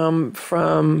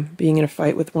from being in a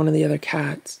fight with one of the other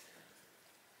cats,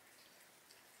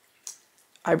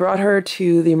 I brought her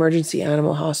to the emergency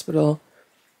animal hospital,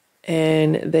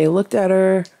 and they looked at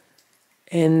her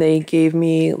and they gave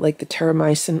me like the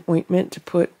terramycin ointment to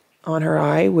put on her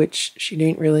eye, which she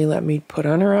didn't really let me put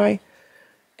on her eye.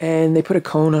 And they put a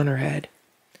cone on her head.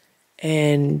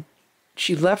 And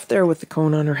she left there with the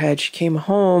cone on her head. She came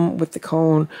home with the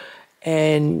cone,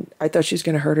 and I thought she was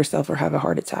going to hurt herself or have a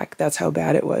heart attack. That's how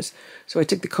bad it was. So I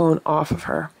took the cone off of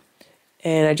her,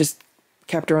 and I just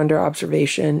kept her under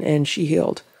observation, and she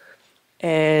healed.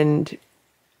 And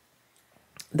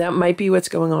that might be what's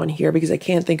going on here, because I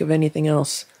can't think of anything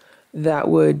else that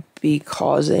would be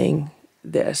causing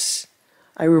this.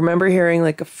 I remember hearing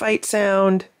like a fight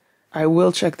sound. I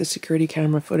will check the security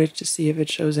camera footage to see if it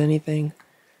shows anything.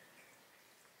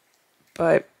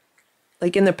 But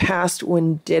like in the past,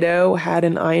 when Ditto had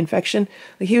an eye infection,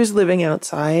 like he was living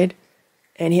outside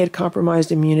and he had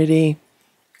compromised immunity,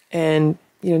 and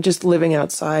just living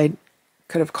outside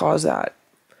could have caused that.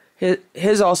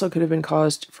 His also could have been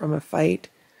caused from a fight.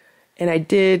 And I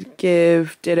did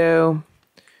give Ditto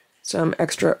some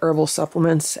extra herbal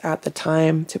supplements at the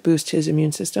time to boost his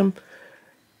immune system.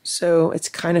 So it's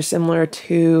kind of similar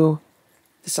to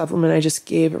the supplement I just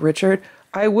gave Richard.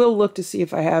 I will look to see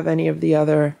if I have any of the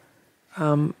other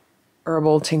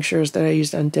herbal tinctures that I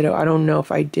used on Ditto. I don't know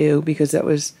if I do, because that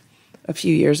was a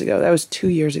few years ago. That was 2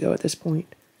 years ago at this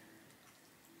point.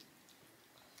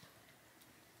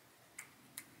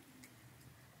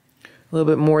 A little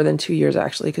bit more than 2 years,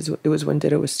 actually, because it was when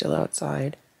Ditto was still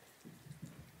outside.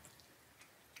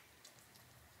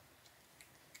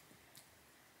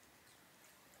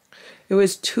 It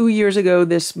was 2 years ago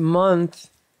this month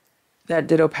that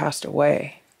Ditto passed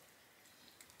away.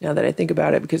 Now that I think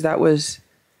about it, because that was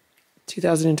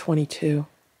 2022.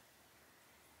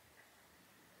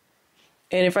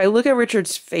 And if I look at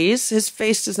Richard's face, his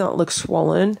face does not look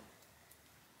swollen.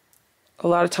 A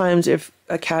lot of times if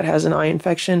a cat has an eye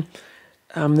infection,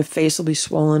 the face will be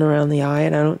swollen around the eye,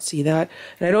 and I don't see that.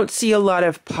 And I don't see a lot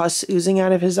of pus oozing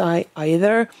out of his eye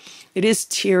either. It is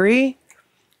teary,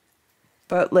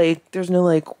 but like there's no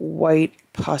like white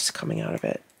pus coming out of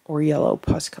it or yellow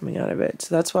pus coming out of it.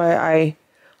 So that's why I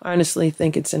honestly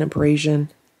think it's an abrasion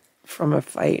from a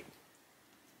fight.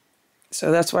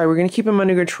 So that's why we're going to keep him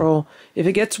under control. If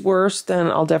it gets worse, then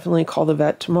I'll definitely call the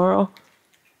vet tomorrow.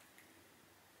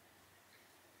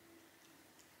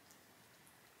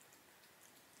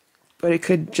 But it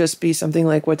could just be something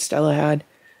like what Stella had,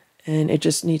 and it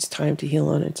just needs time to heal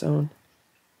on its own.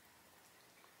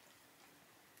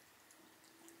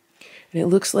 And it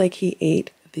looks like he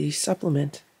ate the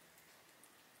supplement,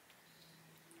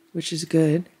 which is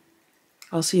good.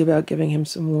 I'll see about giving him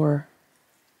some more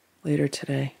later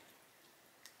today.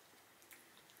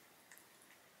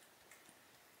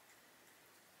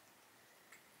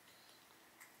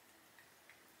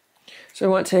 So I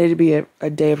want today to be a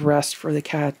day of rest for the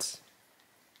cats.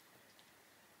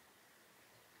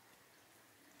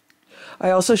 I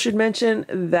also should mention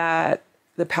that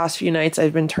the past few nights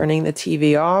I've been turning the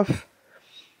TV off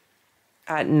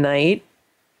at night,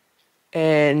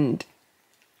 and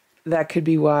that could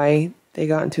be why they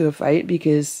got into a fight,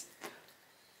 because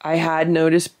I had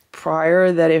noticed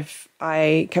prior that if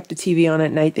I kept the TV on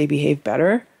at night, they behave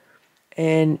better,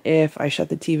 and if I shut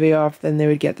the TV off, then they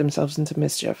would get themselves into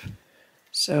mischief.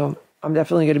 So I'm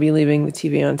definitely going to be leaving the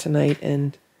TV on tonight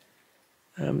and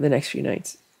the next few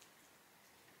nights.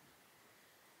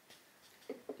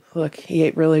 Look, he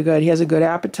ate really good. He has a good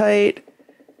appetite.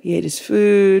 He ate his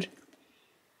food.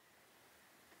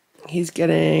 He's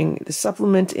getting the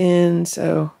supplement in,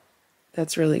 so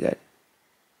that's really good.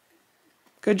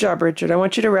 Good job, Richard. I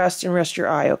want you to rest and rest your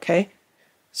eye, okay?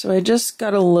 So I just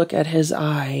got a look at his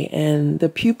eye, and the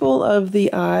pupil of the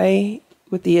eye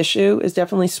with the issue is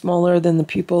definitely smaller than the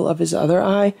pupil of his other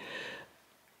eye.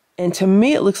 And to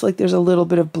me, it looks like there's a little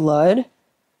bit of blood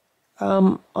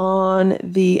on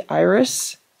the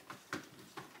iris.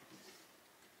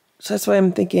 So that's why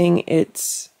I'm thinking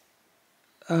it's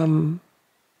a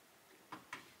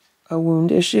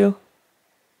wound issue.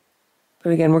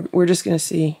 But again, we're just going to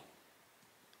see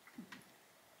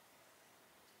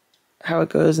how it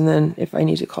goes, and then if I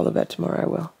need to call the vet tomorrow, I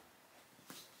will.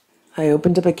 I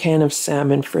opened up a can of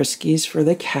salmon friskies for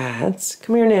the cats.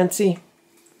 Come here, Nancy.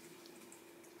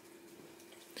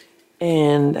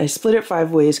 And I split it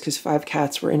 5 ways because 5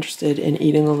 cats were interested in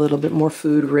eating a little bit more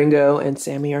food. Ringo and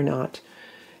Sammy are not.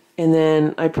 And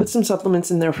then I put some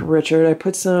supplements in there for Richard. I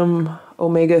put some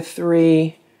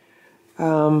omega-3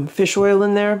 fish oil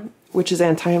in there, which is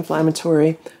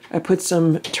anti-inflammatory. I put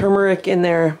some turmeric in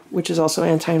there, which is also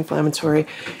anti-inflammatory.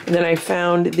 And then I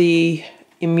found the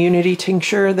immunity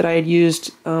tincture that I had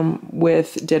used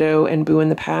with Ditto and Boo in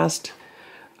the past.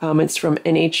 It's from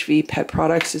NHV Pet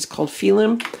Products. It's called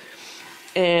Felim.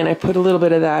 And I put a little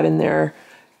bit of that in there.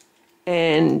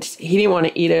 And he didn't want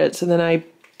to eat it, so then I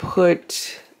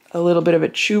put a little bit of a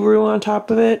churu on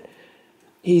top of it.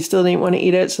 He still didn't want to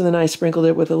eat it, so then I sprinkled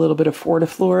it with a little bit of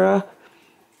Fortiflora.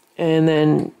 And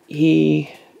then he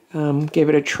gave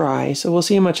it a try. So we'll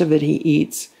see how much of it he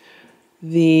eats.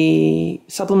 The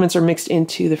supplements are mixed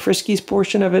into the Friskies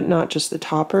portion of it, not just the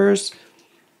toppers.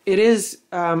 It is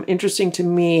interesting to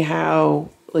me how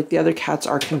like the other cats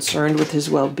are concerned with his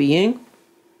well-being,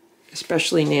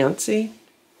 especially Nancy.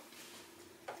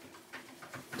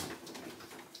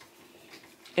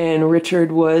 And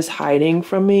Richard was hiding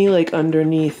from me like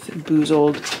underneath Boo's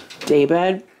old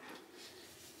daybed.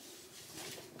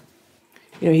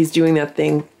 You know, he's doing that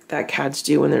thing that cats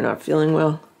do when they're not feeling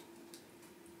well.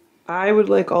 I would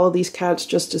like all of these cats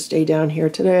just to stay down here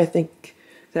today. I think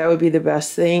that would be the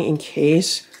best thing in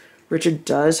case Richard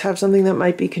does have something that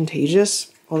might be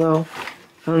contagious. Although,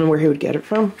 I don't know where he would get it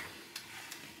from.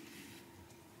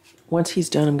 Once he's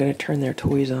done, I'm going to turn their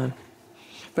toys on.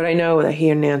 But I know that he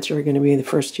and Nancy are going to be the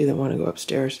first two that want to go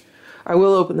upstairs. I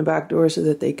will open the back door so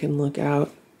that they can look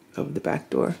out of the back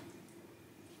door.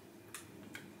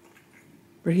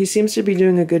 But he seems to be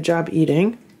doing a good job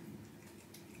eating.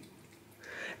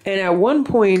 And at one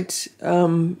point,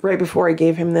 right before I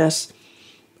gave him this,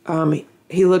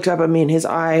 he looked up at me and his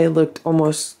eye looked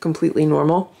almost completely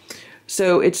normal.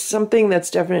 So it's something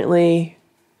that's definitely,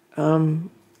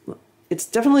 it's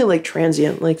definitely like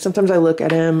transient. Like sometimes I look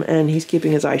at him and he's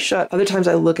keeping his eyes shut. Other times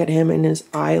I look at him and his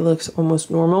eye looks almost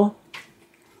normal.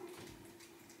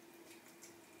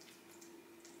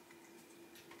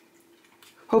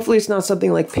 Hopefully it's not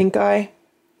something like pink eye,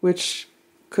 which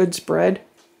could spread.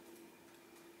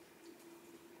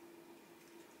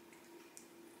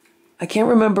 I can't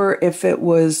remember if it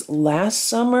was last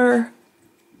summer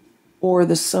or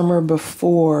the summer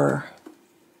before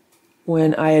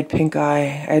when I had pink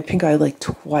eye. I had pink eye like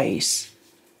twice.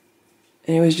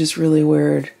 And it was just really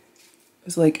weird. It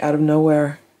was like out of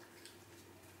nowhere.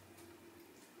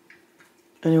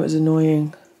 And it was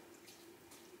annoying.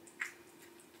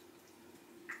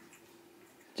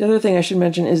 The other thing I should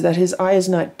mention is that his eye is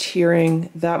not tearing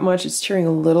that much. It's tearing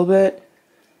a little bit.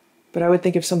 But I would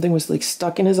think if something was like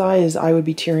stuck in his eye would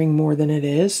be tearing more than it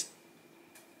is.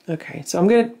 Okay, so I'm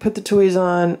going to put the toys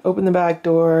on, open the back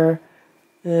door,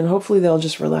 and hopefully they'll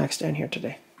just relax down here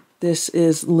today. This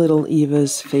is little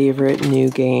Eva's favorite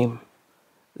new game.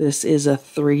 This is a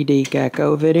 3D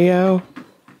gecko video.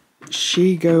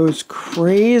 She goes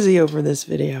crazy over this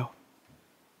video.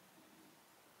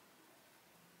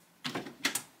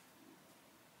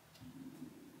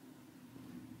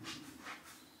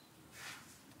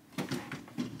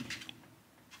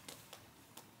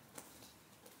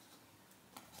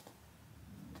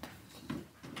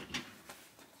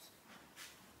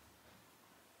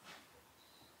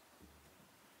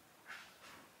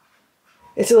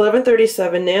 It's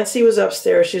 11:37. Nancy was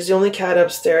upstairs. She was the only cat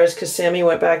upstairs because Sammy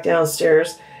went back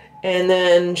downstairs. And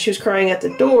then she was crying at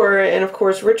the door. And of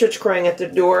course, Richard's crying at the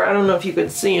door. I don't know if you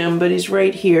could see him, but he's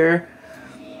right here.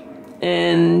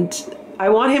 And I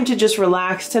want him to just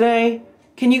relax today.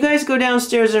 Can you guys go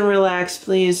downstairs and relax,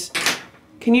 please?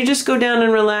 Can you just go down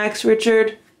and relax,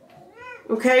 Richard?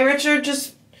 Okay, Richard?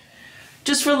 Just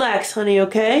relax, honey,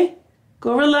 okay?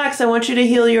 Go relax. I want you to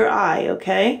heal your eye,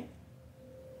 okay?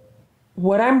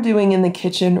 What I'm doing in the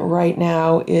kitchen right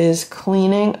now is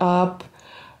cleaning up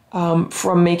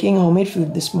from making homemade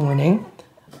food this morning.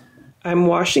 I'm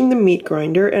washing the meat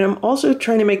grinder and I'm also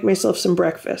trying to make myself some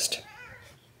breakfast.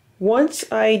 Once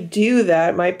I do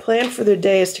that, my plan for the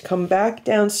day is to come back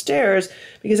downstairs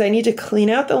because I need to clean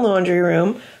out the laundry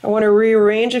room. I want to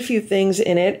rearrange a few things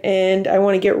in it and I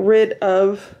want to get rid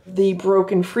of the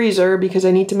broken freezer because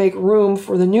I need to make room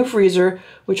for the new freezer,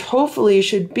 which hopefully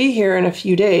should be here in a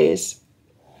few days.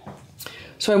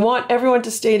 So I want everyone to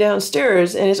stay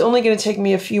downstairs, and it's only going to take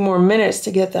me a few more minutes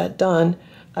to get that done.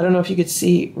 I don't know if you could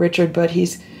see Richard, but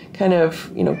he's kind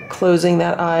of, you know, closing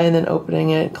that eye and then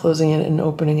opening it, closing it and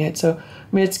opening it. So,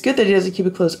 I mean, it's good that he doesn't keep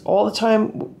it closed all the time,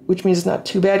 which means it's not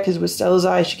too bad because with Stella's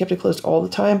eye, she kept it closed all the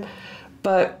time.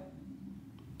 But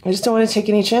I just don't want to take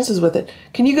any chances with it.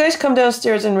 Can you guys come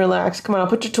downstairs and relax? Come on,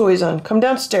 put your toys on. Come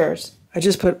downstairs. I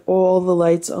just put all the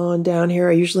lights on down here.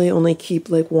 I usually only keep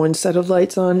like one set of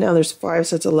lights on. Now there's 5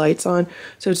 sets of lights on.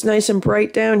 So it's nice and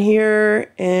bright down here.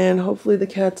 And hopefully the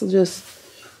cats will just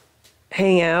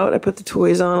hang out. I put the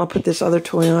toys on. I'll put this other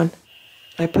toy on.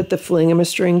 I put the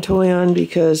Fling-a-ma-string toy on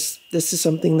because this is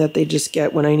something that they just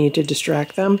get when I need to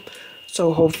distract them.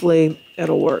 So hopefully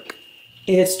it'll work.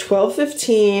 It's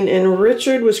 12:15 and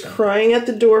Richard was crying at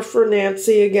the door for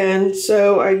Nancy again.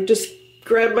 So I just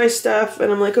grabbed my stuff and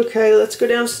I'm like, okay, let's go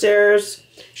downstairs.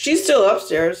 She's still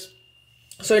upstairs,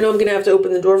 so I know I'm gonna have to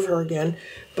open the door for her again,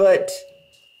 but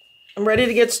I'm ready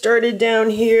to get started down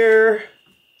here.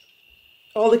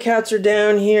 All the cats are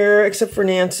down here except for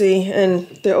Nancy and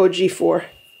the OG4.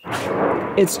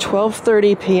 It's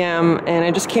 12:30 p.m. and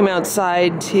I just came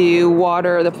outside to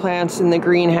water the plants in the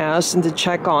greenhouse and to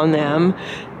check on them.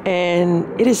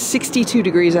 And it is 62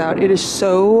 degrees out. It is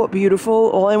so beautiful.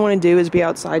 All I want to do is be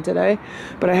outside today,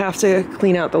 but I have to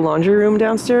clean out the laundry room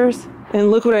downstairs.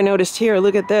 And look what I noticed here.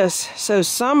 Look at this. So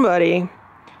somebody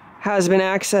has been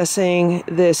accessing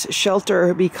this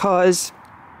shelter because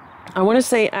I want to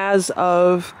say as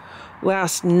of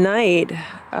last night,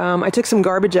 I took some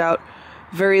garbage out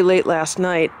very late last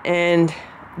night and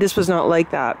this was not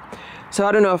like that. So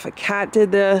I don't know if a cat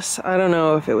did this. I don't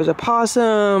know if it was a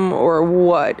possum or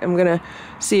what. I'm gonna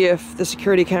see if the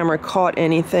security camera caught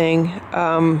anything.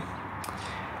 I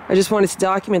just wanted to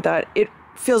document that. It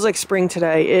feels like spring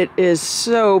today. It is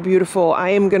so beautiful.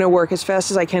 I am gonna work as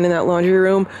fast as I can in that laundry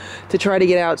room to try to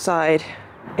get outside.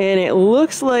 And it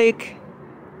looks like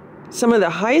some of the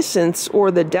hyacinths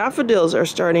or the daffodils are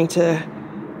starting to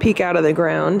peek out of the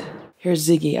ground. Here's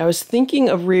Ziggy. I was thinking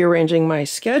of rearranging my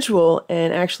schedule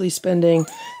and actually spending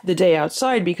the day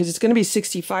outside because it's going to be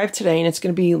 65 today and it's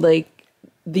going to be like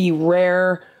the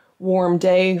rare warm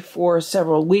day for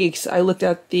several weeks. I looked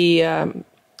at the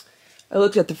I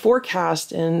looked at the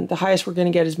forecast, and the highest we're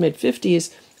going to get is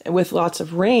mid-50s with lots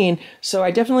of rain. So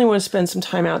I definitely want to spend some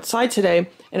time outside today.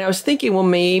 And I was thinking, well,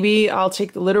 maybe I'll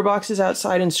take the litter boxes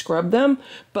outside and scrub them.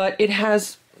 But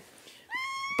it's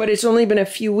only been a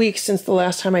few weeks since the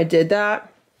last time I did that.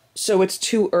 So it's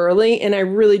too early, and I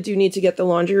really do need to get the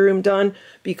laundry room done,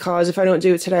 because if I don't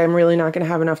do it today, I'm really not going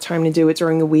to have enough time to do it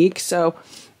during the week. So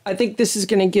I think this is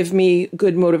going to give me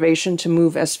good motivation to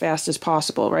move as fast as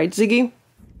possible. Right, Ziggy?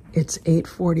 It's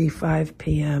 8:45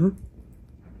 p.m.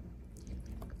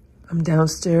 I'm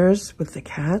downstairs with the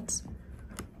cats,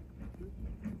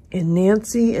 and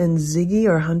Nancy and Ziggy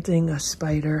are hunting a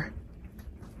spider.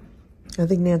 I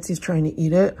think Nancy's trying to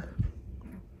eat it.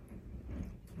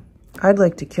 I'd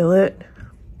like to kill it.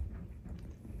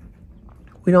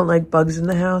 We don't like bugs in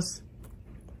the house.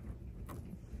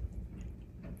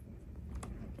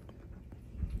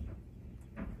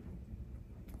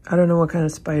 I don't know what kind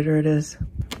of spider it is.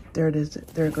 There it is.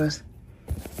 There it goes.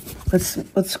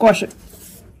 Let's squash it.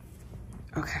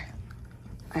 Okay.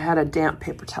 I had a damp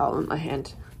paper towel in my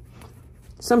hand.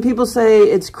 Some people say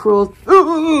it's cruel.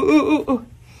 Ooh.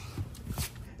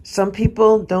 Some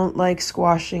people don't like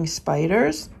squashing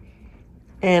spiders.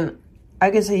 And I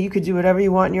can say you could do whatever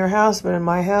you want in your house, but in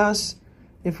my house,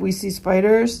 if we see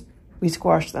spiders, we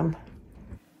squash them.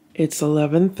 It's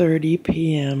 11:30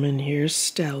 p.m. and here's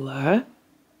Stella.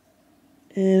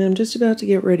 And I'm just about to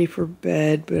get ready for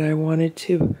bed, but I wanted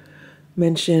to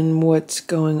mention what's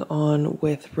going on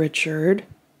with Richard.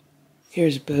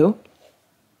 Here's Boo.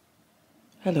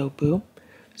 Hello, Boo.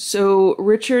 So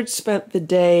Richard spent the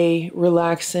day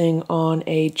relaxing on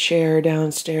a chair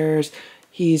downstairs.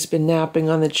 He's been napping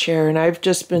on the chair, and I've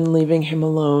just been leaving him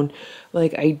alone.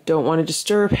 Like, I don't want to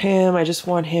disturb him. I just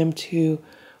want him to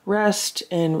rest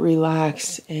and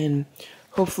relax, and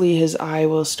hopefully his eye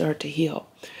will start to heal.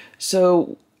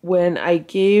 So when I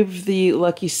gave the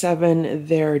Lucky 7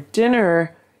 their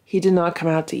dinner, he did not come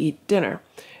out to eat dinner.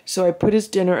 So I put his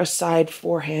dinner aside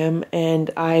for him,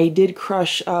 and I did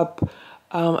crush up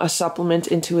a supplement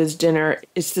into his dinner.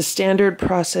 It's the Standard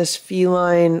Process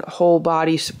Feline Whole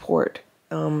Body Support.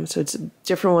 So it's a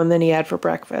different one than he had for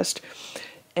breakfast.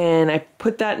 And I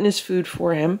put that in his food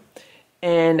for him.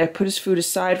 And I put his food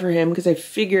aside for him because I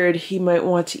figured he might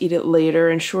want to eat it later.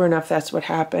 And sure enough, that's what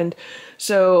happened.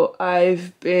 So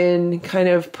I've been kind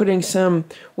of putting some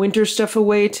winter stuff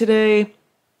away today,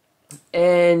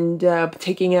 and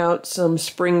taking out some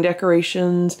spring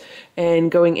decorations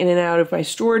and going in and out of my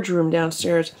storage room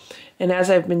downstairs. And as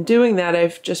I've been doing that,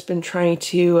 I've just been trying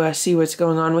to see what's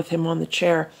going on with him on the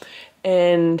chair.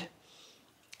 And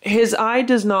his eye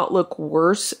does not look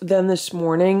worse than this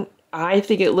morning. I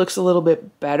think it looks a little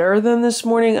bit better than this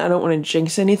morning. I don't want to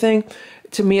jinx anything.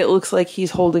 To me, it looks like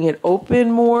he's holding it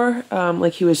open more,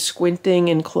 like he was squinting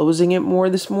and closing it more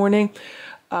this morning.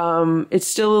 It's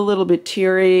still a little bit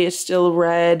teary, it's still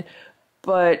red,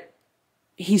 but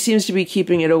he seems to be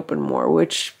keeping it open more,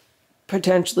 which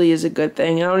potentially is a good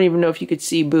thing. I don't even know if you could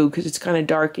see Boo because it's kind of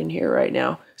dark in here right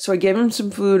now. So I gave him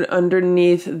some food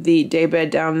underneath the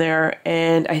daybed down there,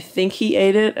 and I think he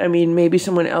ate it. I mean, maybe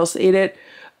someone else ate it,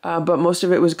 but most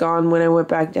of it was gone when I went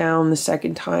back down the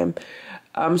second time.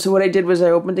 So what I did was I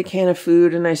opened a can of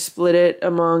food and I split it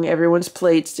among everyone's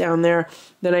plates down there.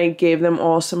 Then I gave them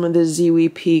all some of the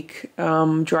Ziwi Peak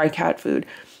dry cat food.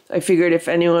 I figured if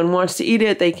anyone wants to eat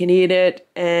it, they can eat it.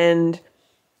 And,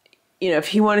 you know, if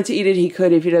he wanted to eat it, he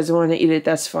could. If he doesn't want to eat it,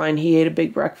 that's fine. He ate a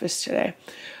big breakfast today.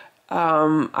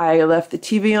 I left the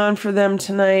TV on for them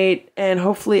tonight, and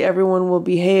hopefully everyone will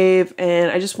behave, and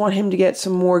I just want him to get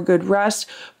some more good rest.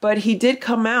 But he did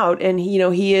come out, and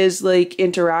he is like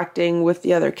interacting with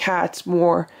the other cats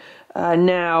more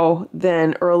now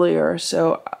than earlier,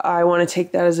 so I want to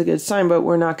take that as a good sign, but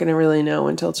we're not going to really know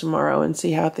until tomorrow and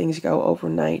see how things go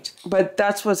overnight. But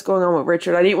that's what's going on with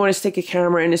Richard. I didn't want to stick a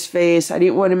camera in his face. I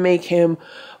didn't want to make him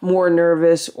more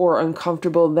nervous or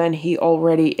uncomfortable than he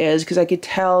already is, because I could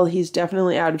tell he's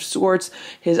definitely out of sorts.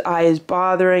 His eye is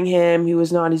bothering him. He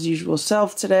was not his usual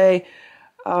self today.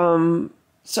 So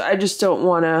I just don't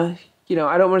want to,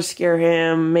 I don't want to scare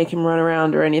him, make him run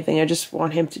around or anything. I just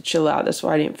want him to chill out. That's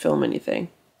why I didn't film anything.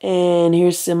 And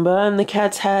here's Simba, and the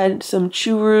cats had some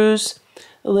churros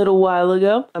a little while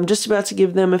ago. I'm just about to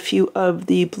give them a few of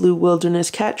the Blue Wilderness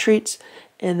cat treats,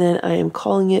 and then I am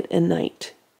calling it a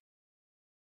night.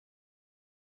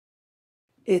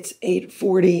 It's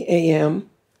 8:40 a.m.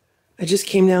 I just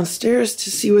came downstairs to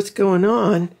see what's going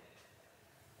on,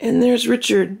 and there's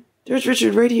Richard. There's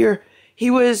Richard right here.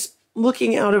 He was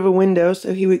looking out of a window,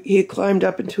 so he had climbed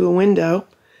up into a window.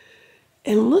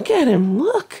 And look at him,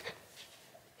 look.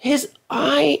 His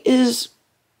eye is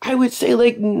I would say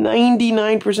like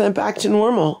 99% back to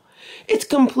normal. It's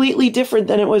completely different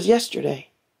than it was yesterday.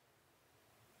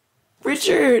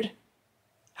 Richard,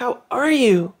 how are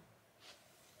you?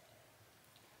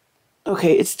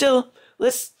 Okay, it's still,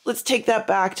 let's take that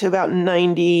back to about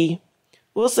 90.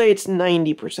 We'll say it's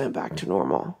 90% back to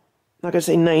normal. I'm not going to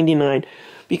say 99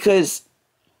 because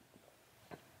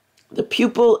the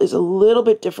pupil is a little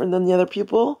bit different than the other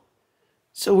pupil.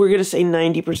 So we're going to say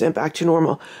 90% back to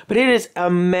normal. But it is a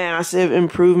massive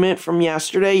improvement from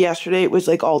yesterday. Yesterday it was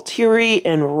like all teary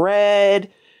and red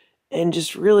and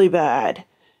just really bad.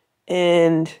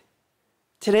 And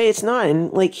today it's not.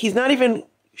 And like he's not even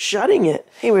shutting it.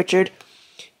 Hey, Richard.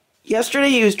 Yesterday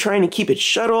he was trying to keep it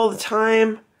shut all the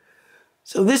time.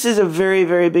 So this is a very,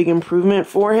 very big improvement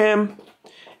for him.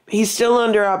 He's still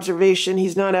under observation.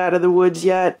 He's not out of the woods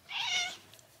yet.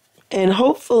 And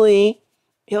hopefully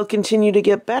he'll continue to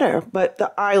get better. But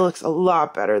the eye looks a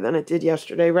lot better than it did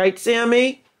yesterday. Right,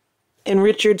 Sammy? And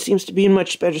Richard seems to be in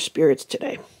much better spirits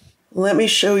today. Let me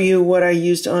show you what I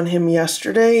used on him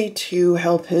yesterday to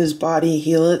help his body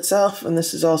heal itself. And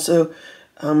this is also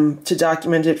to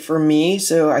document it for me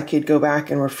so I could go back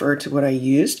and refer to what I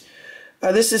used.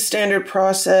 This is standard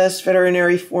process,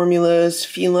 veterinary formulas,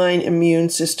 feline immune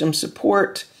system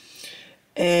support.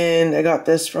 And I got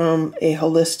this from a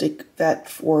holistic vet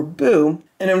for Boo.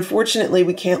 And unfortunately,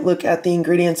 we can't look at the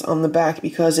ingredients on the back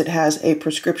because it has a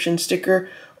prescription sticker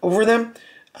over them.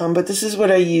 But this is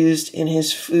what I used in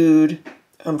his food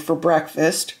for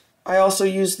breakfast. I also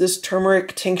used this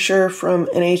turmeric tincture from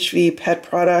NHV Pet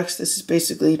Products. This is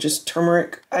basically just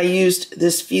turmeric. I used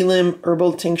this Felim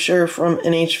herbal tincture from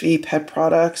NHV Pet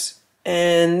Products.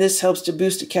 And this helps to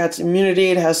boost a cat's immunity.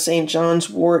 It has St. John's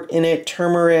wort in it,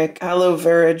 turmeric, aloe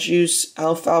vera juice,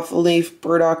 alfalfa leaf,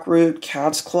 burdock root,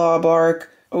 cat's claw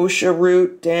bark, osha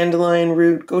root, dandelion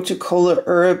root, gotukola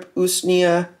herb,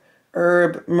 usnea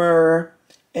herb, myrrh,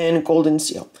 and golden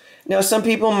seal. Now, some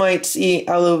people might see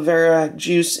aloe vera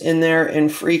juice in there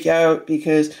and freak out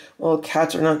because, well,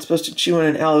 cats are not supposed to chew on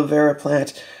an aloe vera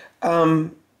plant.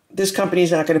 This company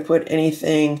is not going to put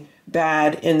anything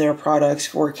bad in their products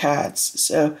for cats.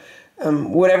 So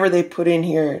whatever they put in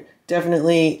here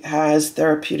definitely has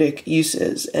therapeutic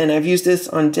uses. And I've used this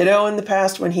on Ditto in the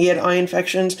past when he had eye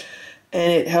infections,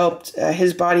 and it helped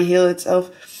his body heal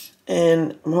itself.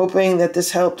 And I'm hoping that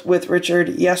this helped with Richard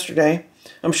yesterday.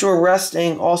 I'm sure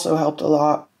resting also helped a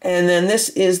lot. And then this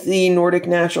is the Nordic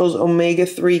Naturals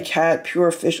Omega-3 Cat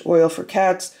Pure Fish Oil for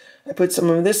Cats. I put some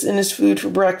of this in his food for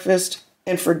breakfast.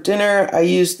 And for dinner, I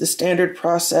used the standard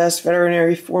process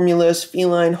veterinary formulas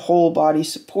feline whole body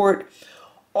support.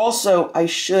 Also, I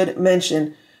should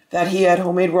mention that he had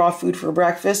homemade raw food for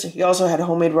breakfast. He also had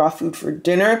homemade raw food for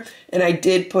dinner. And I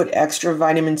did put extra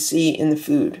vitamin C in the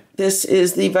food. This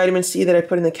is the vitamin C that I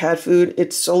put in the cat food.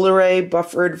 It's Solaray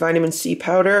Buffered Vitamin C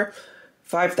Powder,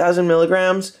 5,000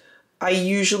 milligrams. I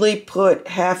usually put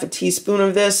half a teaspoon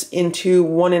of this into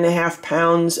 1.5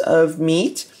 pounds of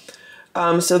meat.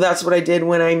 So that's what I did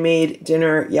when I made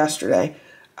dinner yesterday.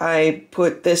 I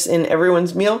put this in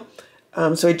everyone's meal.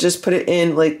 So I just put it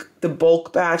in like the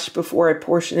bulk batch before I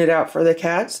portion it out for the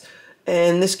cats.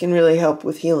 And this can really help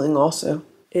with healing also.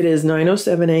 It is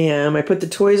 9:07 a.m. I put the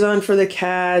toys on for the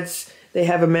cats. They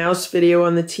have a mouse video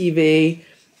on the TV.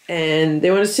 And they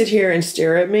want to sit here and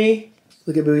stare at me.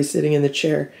 Look at Bowie sitting in the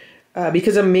chair.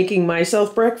 Because I'm making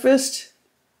myself breakfast.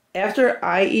 After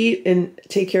I eat and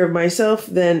take care of myself,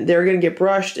 then they're going to get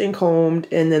brushed and combed,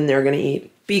 and then they're going to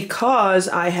eat. Because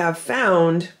I have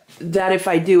found that if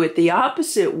I do it the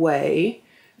opposite way,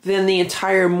 then the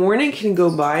entire morning can go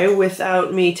by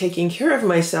without me taking care of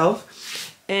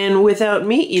myself and without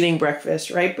me eating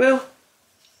breakfast. Right, Boo?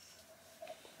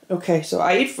 Okay, so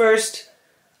I eat first,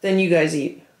 then you guys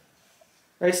eat.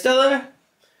 Right, Stella?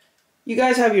 You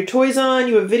guys have your toys on,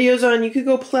 you have videos on, you could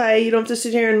go play. You don't have to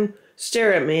sit here and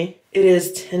stare at me. It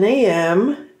is 10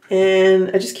 a.m. and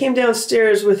I just came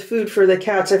downstairs with food for the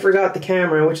cats. I forgot the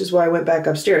camera, which is why I went back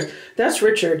upstairs. That's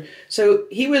Richard. So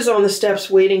he was on the steps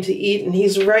waiting to eat, and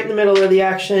he's right in the middle of the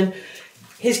action.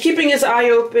 He's keeping his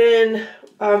eye open.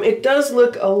 It does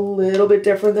look a little bit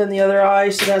different than the other eye,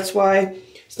 so that's why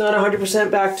it's not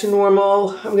 100% back to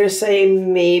normal. I'm going to say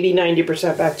maybe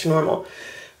 90% back to normal.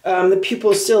 The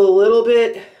pupil is still a little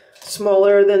bit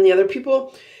smaller than the other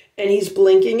pupil, and he's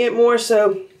blinking it more,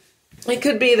 so it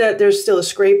could be that there's still a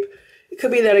scrape. It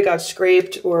could be that it got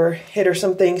scraped or hit or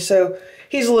something, so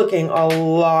he's looking a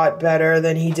lot better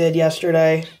than he did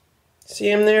yesterday. See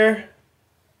him there?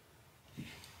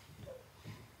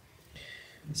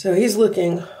 So he's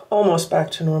looking almost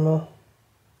back to normal.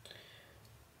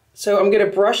 So I'm going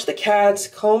to brush the cats,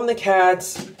 comb the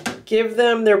cats, give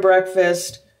them their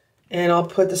breakfast, And I'll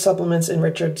put the supplements in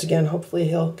Richard's again. Hopefully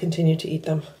he'll continue to eat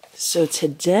them. So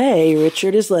today,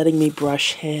 Richard is letting me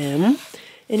brush him.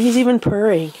 And he's even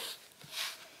purring.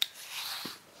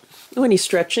 Oh, and he's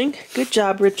stretching. Good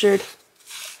job, Richard.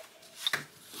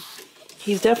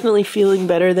 He's definitely feeling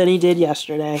better than he did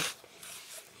yesterday.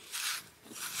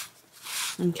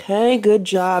 Okay, good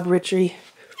job, Richie.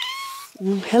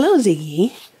 Hello,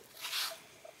 Ziggy.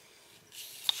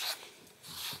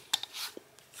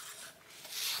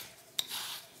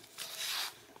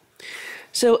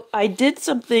 So I did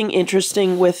something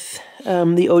interesting with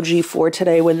the OG4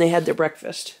 today when they had their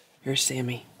breakfast. Here's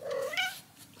Sammy.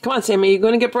 Come on, Sammy, you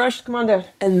going to get brushed? Come on down.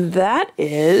 And that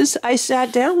is, I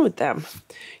sat down with them.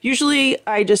 Usually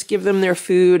I just give them their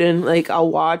food and like I'll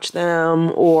watch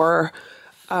them, or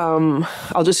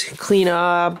I'll just clean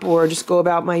up or just go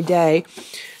about my day.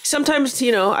 Sometimes,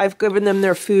 you know, I've given them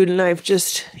their food and I've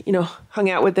just, you know, hung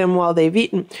out with them while they've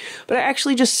eaten. But I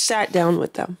actually just sat down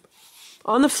with them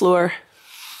on the floor.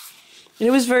 And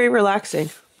it was very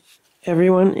relaxing.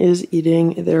 Everyone is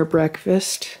eating their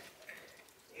breakfast.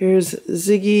 Here's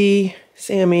Ziggy,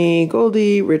 Sammy,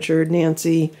 Goldie, Richard,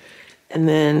 Nancy, and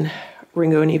then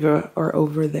Ringo and Eva are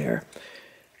over there.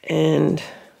 And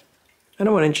I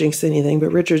don't want to jinx anything,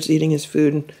 but Richard's eating his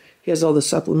food and he has all the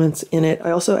supplements in it.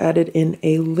 I also added in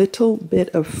a little bit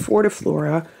of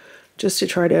Fortiflora just to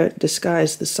try to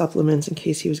disguise the supplements in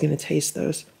case he was going to taste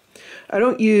those. I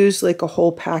don't use like a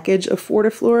whole package of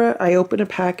Fortiflora. I open a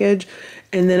package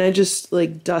and then I just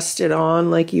like dust it on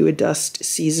like you would dust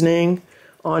seasoning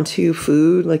onto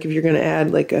food. Like if you're going to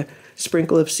add like a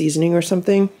sprinkle of seasoning or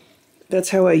something. That's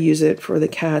how I use it for the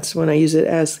cats, when I use it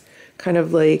as kind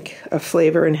of like a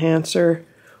flavor enhancer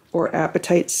or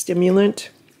appetite stimulant.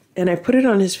 And I put it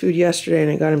on his food yesterday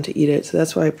and I got him to eat it. So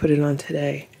that's why I put it on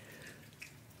today.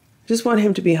 Just want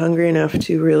him to be hungry enough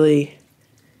to really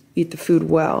eat the food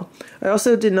well. I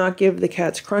also did not give the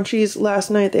cats crunchies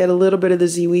last night. They had a little bit of the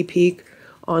Ziwi Peak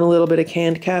on a little bit of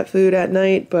canned cat food at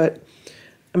night, but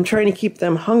I'm trying to keep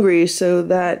them hungry so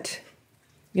that,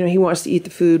 you know, he wants to eat the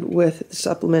food with the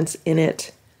supplements in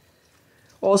it.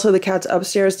 Also, the cats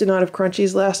upstairs did not have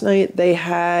crunchies last night. They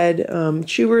had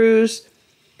churros,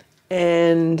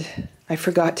 and I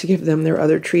forgot to give them their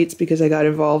other treats because I got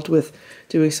involved with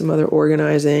doing some other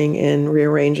organizing and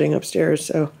rearranging upstairs.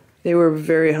 So they were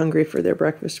very hungry for their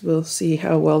breakfast. We'll see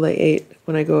how well they ate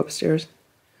when I go upstairs.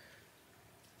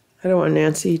 I don't want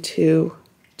Nancy to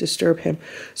disturb him.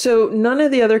 So none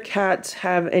of the other cats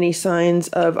have any signs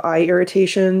of eye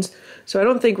irritations. So I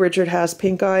don't think Richard has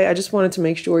pink eye. I just wanted to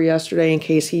make sure yesterday, in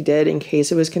case he did, in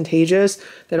case it was contagious,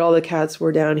 that all the cats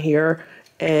were down here.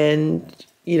 And,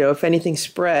 you know, if anything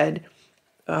spread,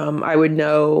 I would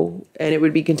know, and it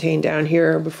would be contained down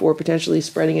here before potentially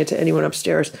spreading it to anyone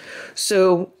upstairs.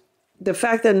 So the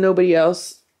fact that nobody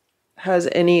else has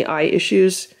any eye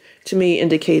issues to me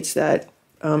indicates that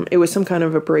it was some kind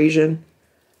of abrasion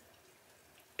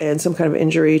and some kind of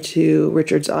injury to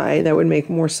Richard's eye. That would make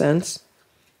more sense.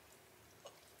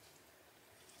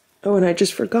 Oh, and I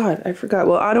just forgot.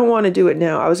 Well, I don't want to do it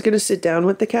now. I was going to sit down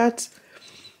with the cats,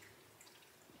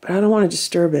 but I don't want to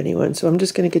disturb anyone, so I'm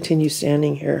just going to continue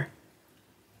standing here.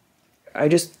 I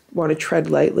just want to tread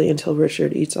lightly until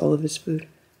Richard eats all of his food.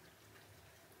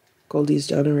 Goldie's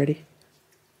done already.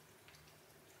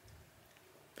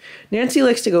 Nancy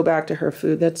likes to go back to her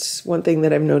food. That's one thing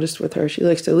that I've noticed with her. She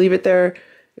likes to leave it there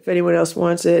if anyone else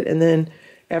wants it, and then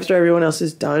after everyone else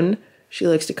is done, she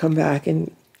likes to come back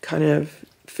and kind of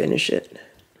finish it.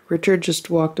 Richard just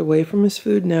walked away from his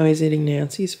food. Now he's eating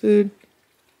Nancy's food.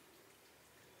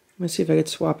 Let's see if I could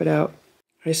swap it out.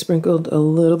 I sprinkled a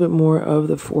little bit more of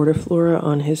the Fortiflora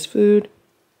on his food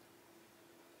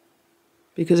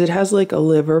because it has like a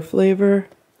liver flavor.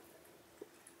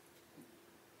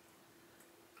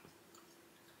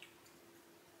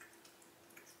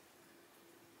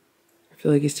 I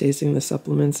feel like he's tasting the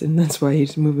supplements and that's why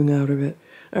he's moving out of it.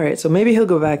 All right, so maybe he'll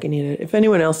go back and eat it. If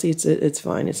anyone else eats it, it's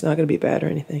fine. It's not going to be bad or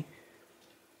anything.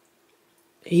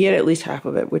 He ate at least half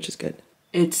of it, which is good.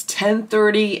 It's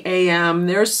 10:30 a.m.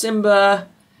 There's Simba.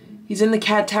 He's in the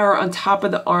cat tower on top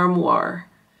of the armoire.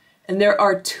 And there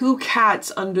are 2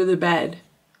 cats under the bed.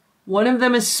 One of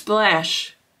them is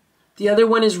Splash. The other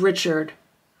one is Richard.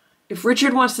 If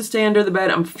Richard wants to stay under the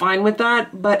bed, I'm fine with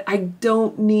that, but I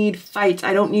don't need fights.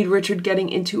 I don't need Richard getting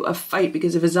into a fight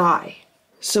because of his eye.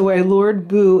 So I lured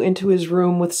Boo into his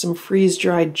room with some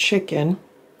freeze-dried chicken.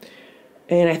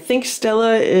 And I think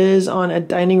Stella is on a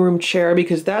dining room chair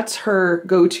because that's her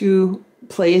go-to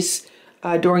place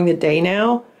during the day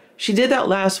now. She did that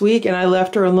last week and I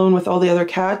left her alone with all the other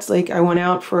cats. Like I went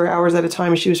out for hours at a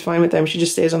time and she was fine with them. She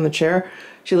just stays on the chair.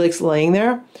 She likes laying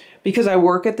there. because I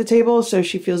work at the table, so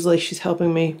she feels like she's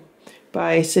helping me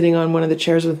by sitting on one of the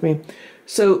chairs with me.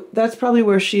 So that's probably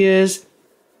where she is.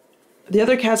 The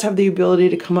other cats have the ability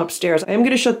to come upstairs. I am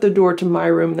going to shut the door to my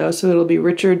room though, so it'll be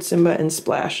Richard, Simba, and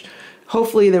Splash.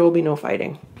 Hopefully there will be no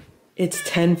fighting. It's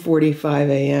 10:45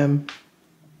 a.m.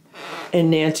 and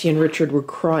Nancy and Richard were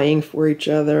crying for each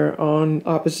other on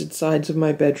opposite sides of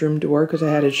my bedroom door because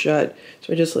I had it shut.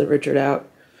 So I just let Richard out.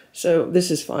 So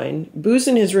this is fine. Boo's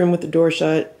in his room with the door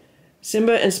shut.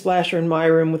 Simba and Splash are in my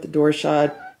room with the door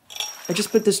shut. I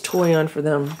just put this toy on for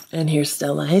them. And here's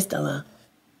Stella. Hey, Stella.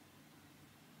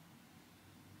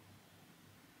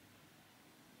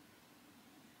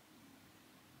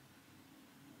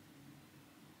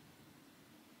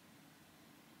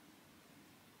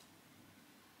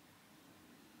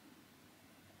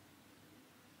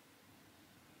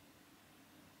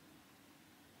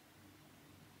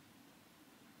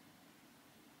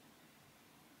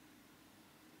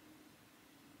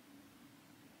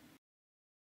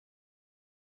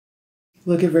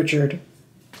 Look at Richard.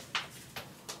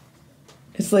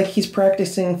 It's like he's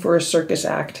practicing for a circus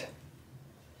act.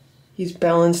 He's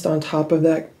balanced on top of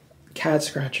that cat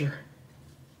scratcher.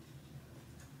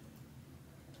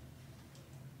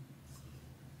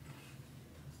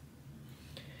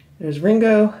 There's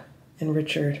Ringo and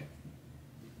Richard.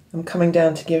 I'm coming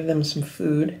down to give them some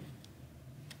food.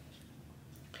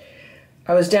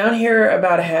 I was down here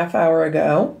about a half hour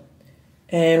ago,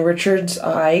 and Richard's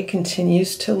eye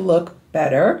continues to look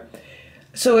better.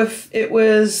 So if it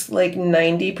was like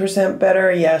 90% better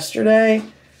yesterday,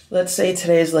 let's say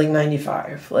today's like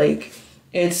 95. Like,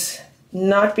 it's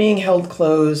not being held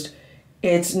closed.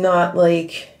 It's not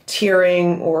like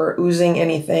tearing or oozing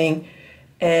anything.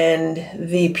 And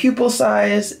the pupil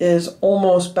size is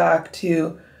almost back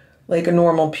to like a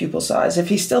normal pupil size. If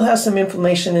he still has some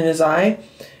inflammation in his eye,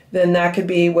 then that could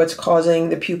be what's causing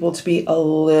the pupil to be a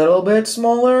little bit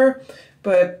smaller.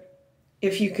 But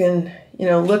if you can,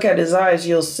 look at his eyes,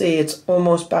 you'll see it's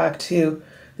almost back to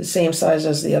the same size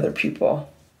as the other pupil.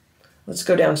 Let's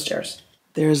go downstairs.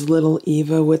 There's little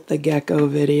Eva with the gecko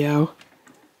video.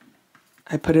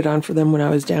 I put it on for them when I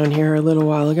was down here a little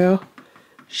while ago.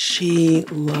 She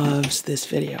loves this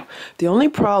video. The only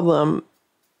problem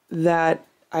that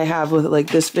I have with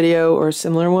like this video or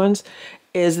similar ones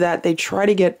is that they try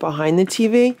to get behind the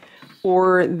TV,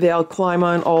 or they'll climb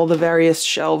on all the various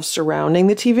shelves surrounding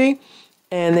the TV,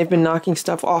 and they've been knocking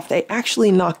stuff off. They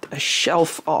actually knocked a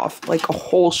shelf off, like a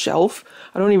whole shelf.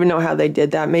 I don't even know how they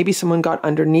did that. Maybe someone got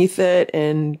underneath it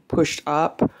and pushed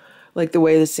up, like the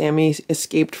way that Sammy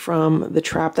escaped from the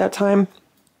trap that time.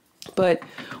 But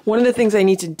one of the things I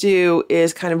need to do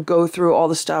is kind of go through all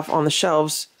the stuff on the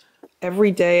shelves.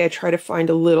 Every day I try to find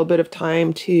a little bit of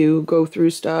time to go through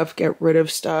stuff, get rid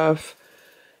of stuff,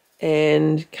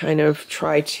 and kind of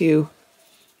try to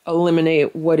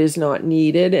eliminate what is not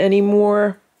needed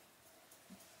anymore.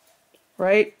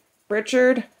 Right,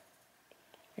 Richard?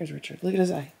 Here's Richard. Look at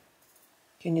his eye.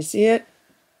 Can you see it?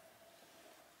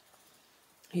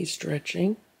 He's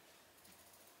stretching.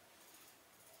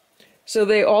 So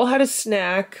they all had a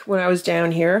snack when I was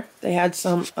down here. They had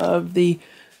some of the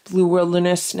Blue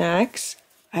Wilderness snacks.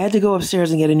 I had to go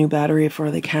upstairs and get a new battery for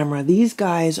the camera. These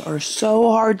guys are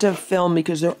so hard to film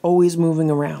because they're always moving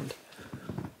around.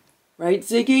 Right,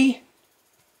 Ziggy?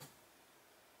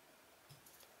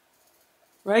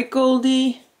 Right,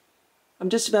 Goldie? I'm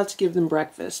just about to give them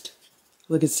breakfast.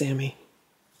 Look at Sammy.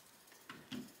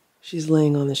 She's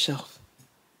laying on the shelf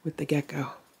with the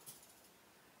gecko.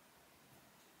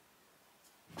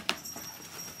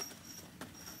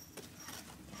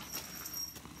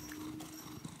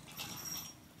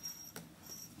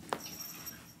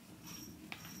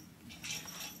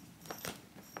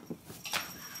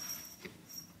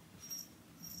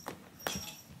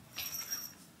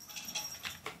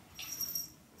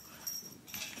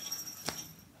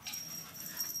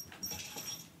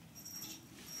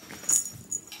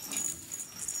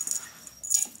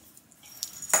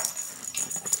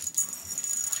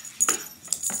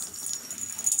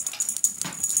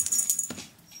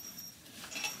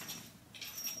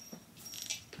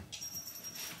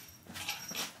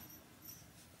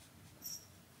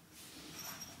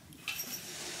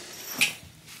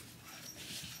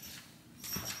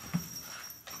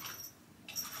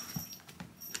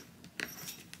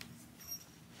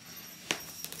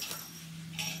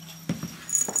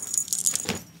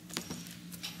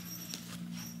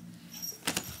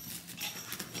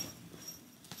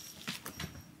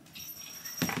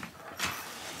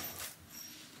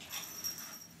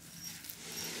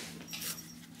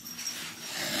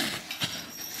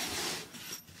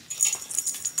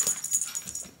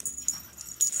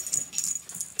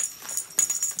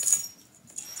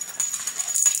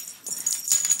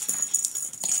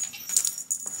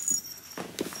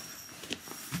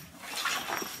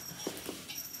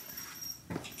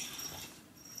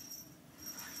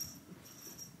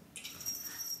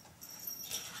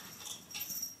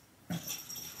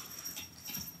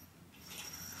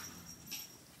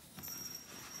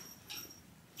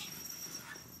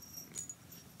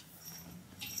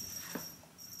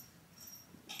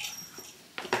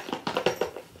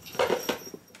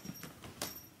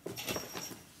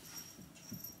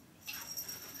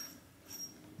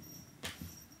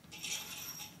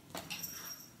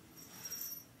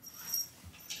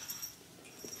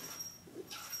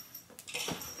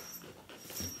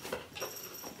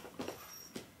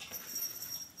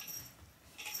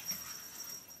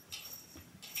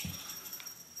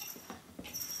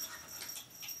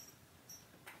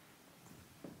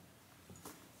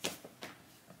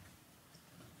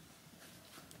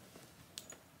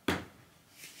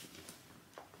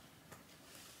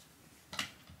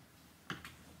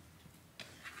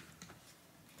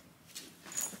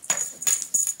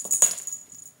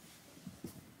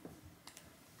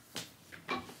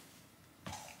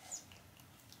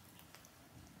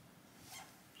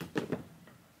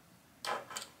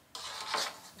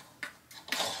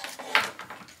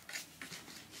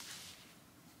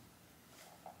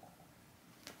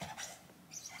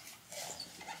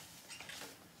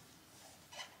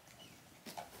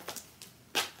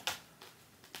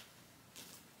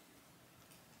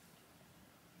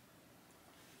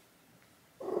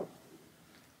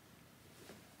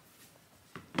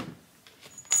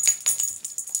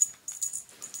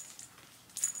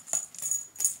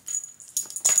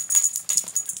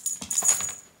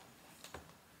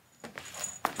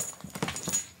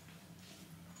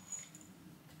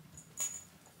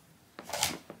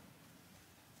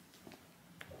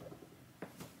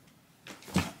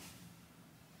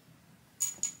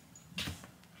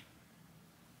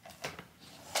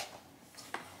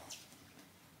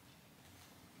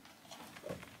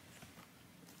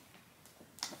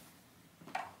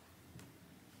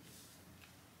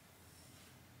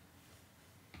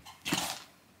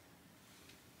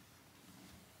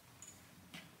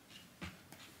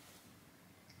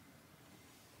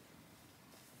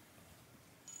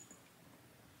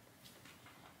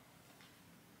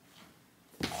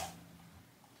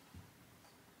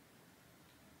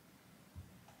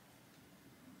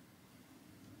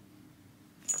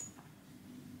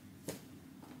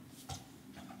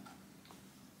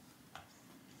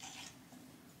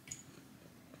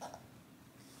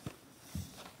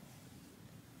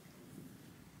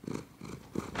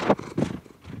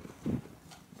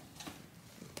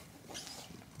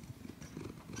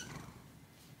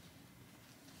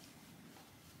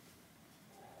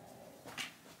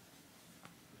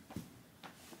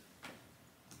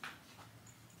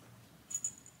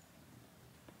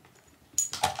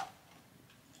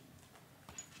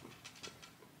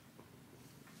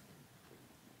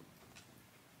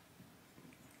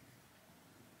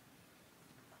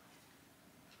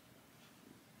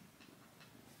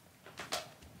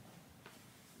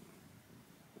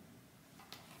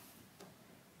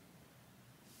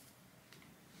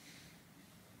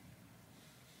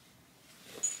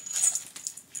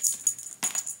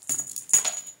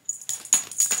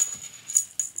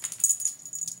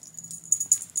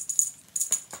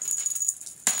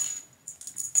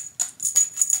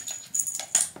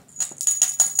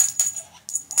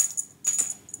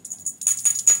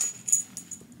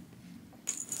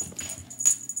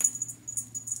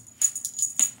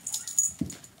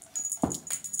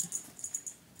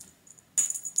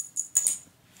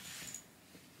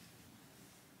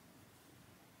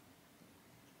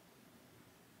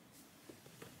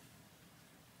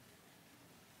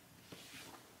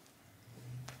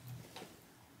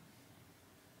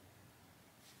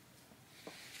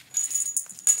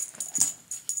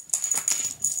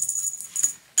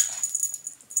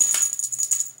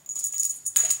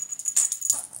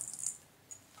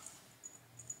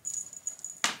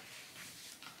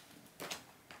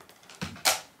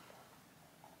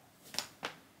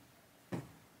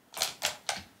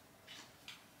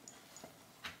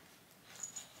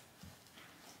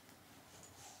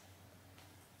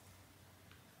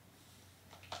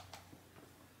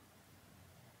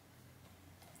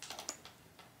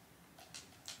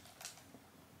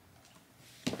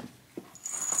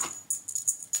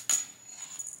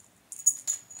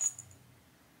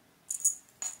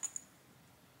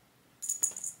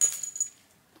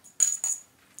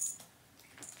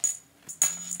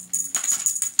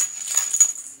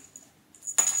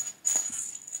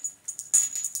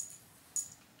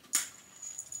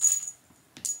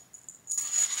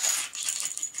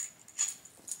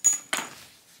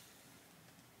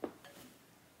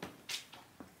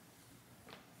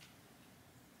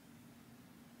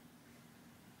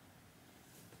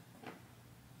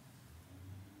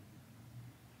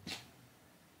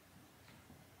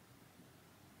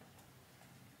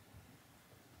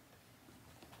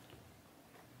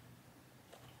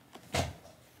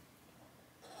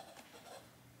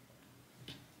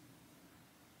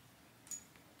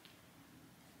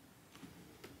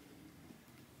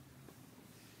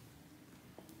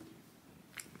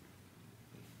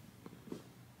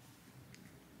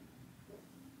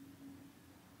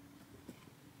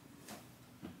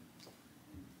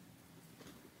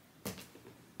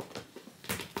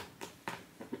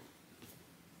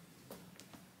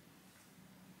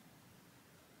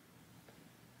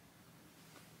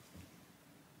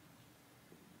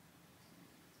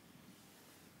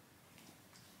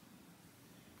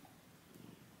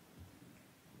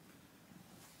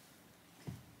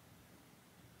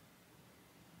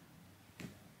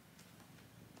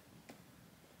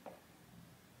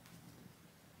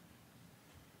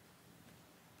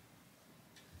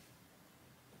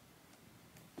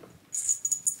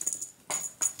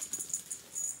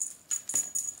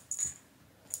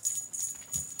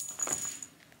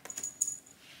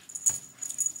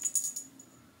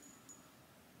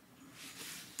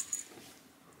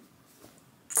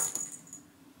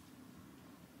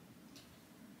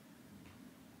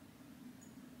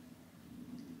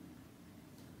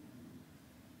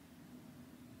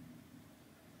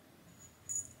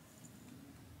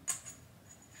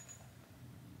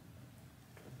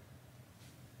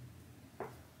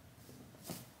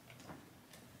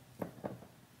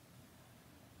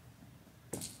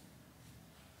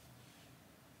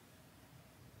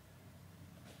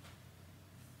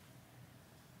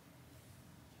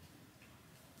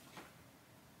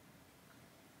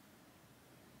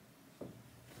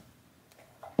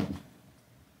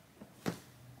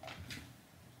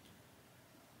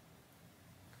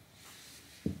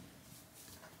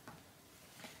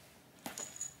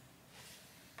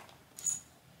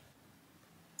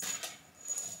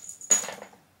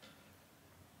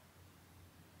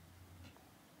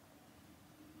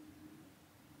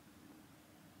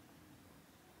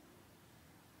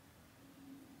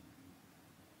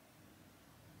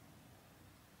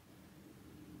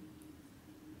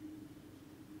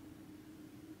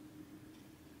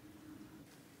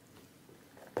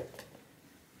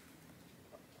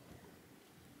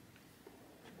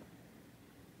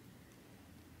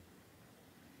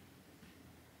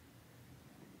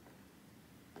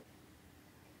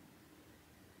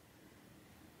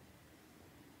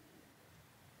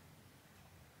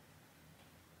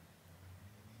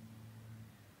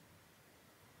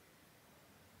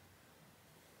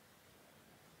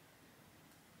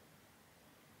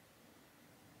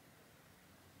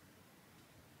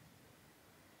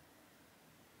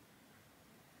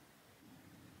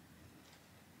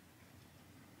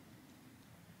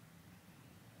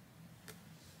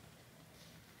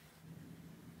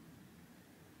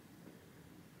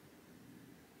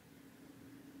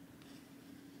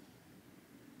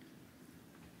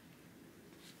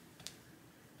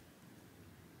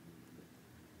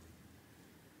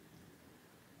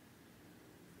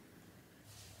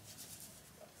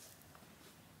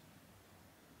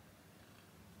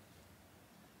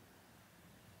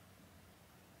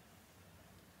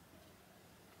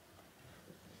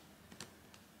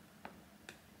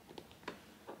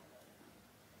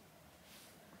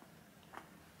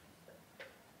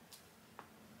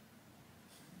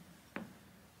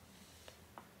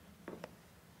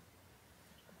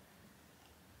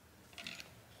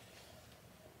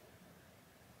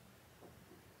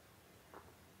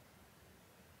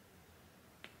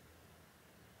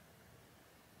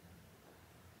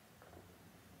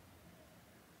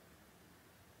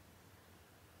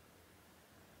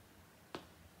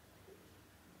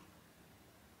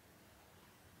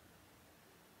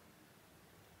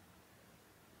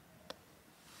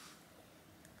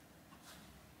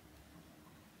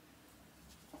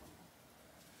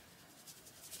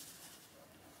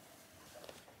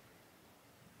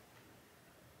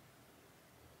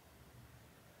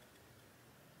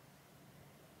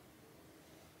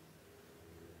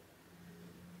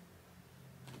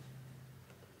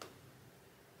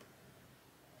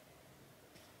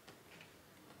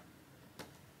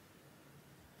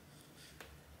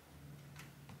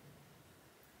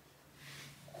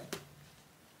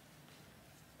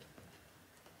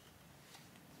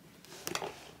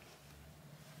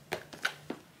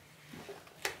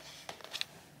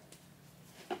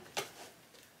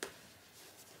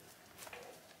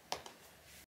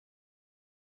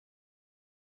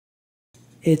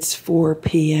 It's 4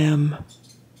 p.m.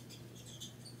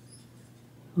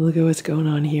 Look at what's going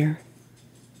on here.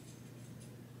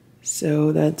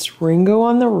 So that's Ringo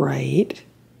on the right,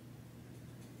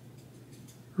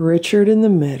 Richard in the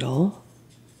middle,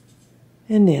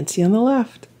 and Nancy on the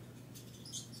left.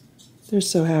 They're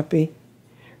so happy.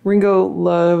 Ringo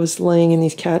loves laying in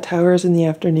these cat towers in the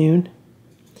afternoon.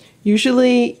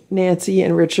 Usually Nancy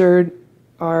and Richard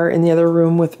are in the other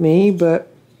room with me, but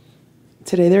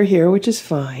today they're here, which is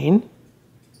fine.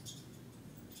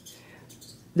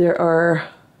 There are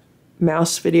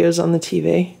mouse videos on the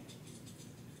TV,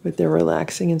 but they're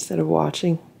relaxing instead of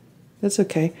watching. That's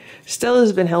okay.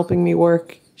 Stella's been helping me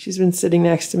work. She's been sitting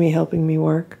next to me helping me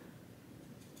work.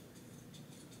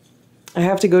 I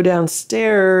have to go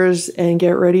downstairs and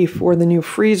get ready for the new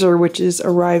freezer, which is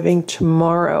arriving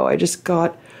tomorrow. I just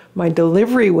got my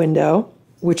delivery window,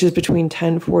 which is between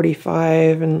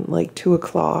 10:45 and like 2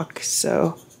 o'clock.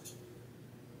 So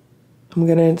I'm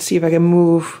going to see if I can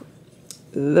move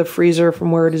the freezer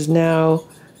from where it is now,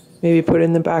 maybe put it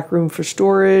in the back room for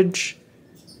storage,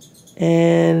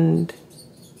 and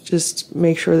just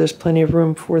make sure there's plenty of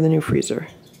room for the new freezer.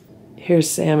 Here's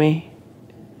Sammy.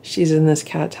 She's in this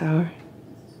cat tower.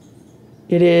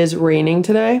 It is raining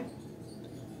today.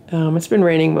 It's been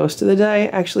raining most of the day.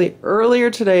 Actually, earlier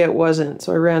today it wasn't,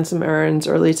 so I ran some errands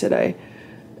early today.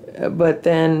 But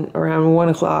then around 1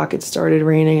 o'clock it started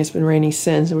raining. It's been raining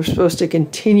since. And we're supposed to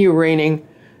continue raining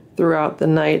throughout the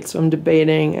night, so I'm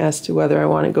debating as to whether I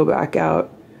want to go back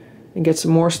out and get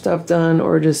some more stuff done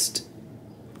or just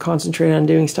concentrate on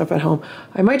doing stuff at home.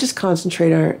 I might just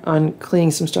concentrate on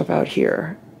cleaning some stuff out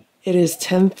here. It is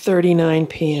 10:39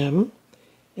 p.m.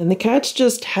 and the cats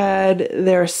just had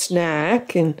their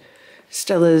snack, and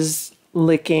Stella's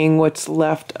licking what's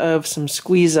left of some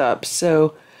squeeze up.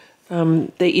 So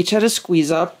they each had a squeeze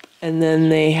up, and then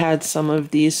they had some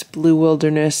of these Blue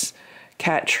Wilderness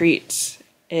cat treats.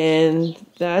 And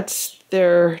that's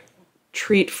their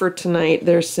treat for tonight.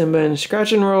 There's Simba and a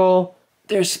scratch and roll.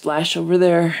 There's Splash over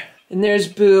there. And there's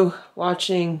Boo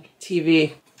watching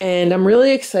TV. And I'm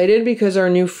really excited because our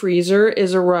new freezer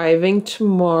is arriving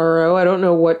tomorrow. I don't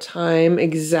know what time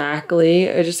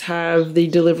exactly. I just have the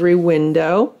delivery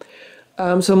window.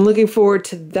 So I'm looking forward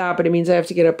to that, but it means I have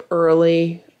to get up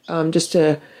early just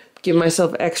to give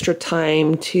myself extra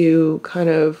time to kind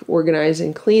of organize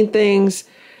and clean things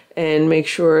and make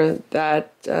sure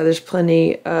that there's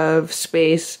plenty of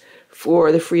space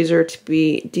for the freezer to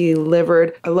be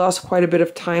delivered. I lost quite a bit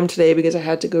of time today because I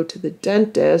had to go to the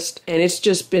dentist, and it's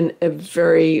just been a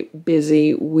very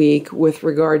busy week with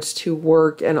regards to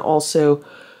work and also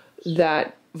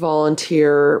that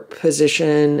volunteer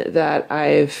position that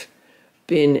I've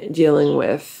been dealing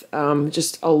with.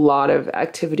 Just a lot of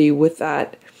activity with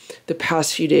that the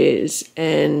past few days,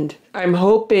 and I'm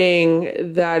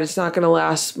hoping that it's not going to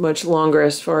last much longer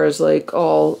as far as like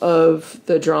all of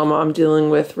the drama I'm dealing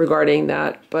with regarding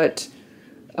that, but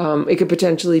it could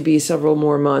potentially be several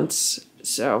more months.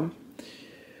 So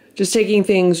just taking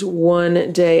things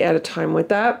one day at a time with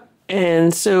that.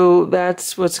 And so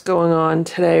that's what's going on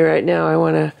today. Right now I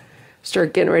want to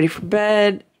start getting ready for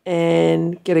bed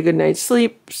and get a good night's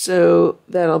sleep so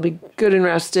that I'll be good and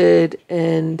rested,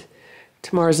 and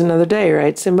tomorrow's another day,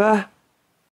 right, Simba?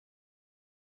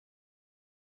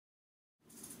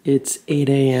 It's 8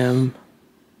 a.m.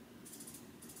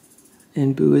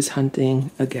 and Boo is hunting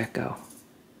a gecko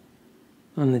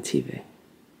on the TV.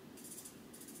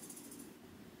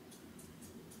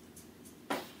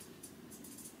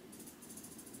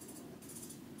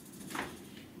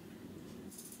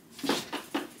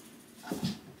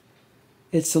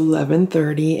 It's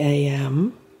 11:30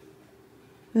 a.m.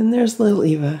 and there's little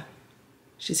Eva.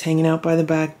 She's hanging out by the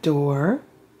back door.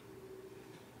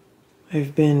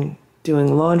 I've been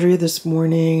doing laundry this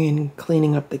morning and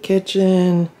cleaning up the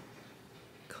kitchen,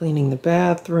 cleaning the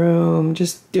bathroom,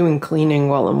 just doing cleaning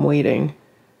while I'm waiting.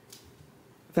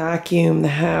 Vacuum the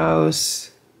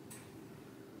house.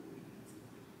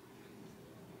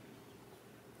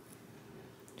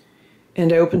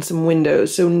 And I opened some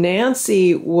windows. So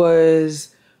Nancy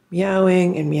was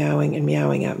meowing and meowing and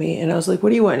meowing at me. And I was like, what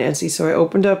do you want, Nancy? So I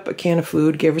opened up a can of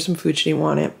food, gave her some food. She didn't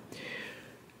want it.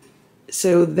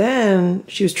 So then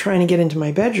she was trying to get into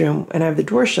my bedroom, and I have the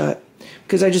door shut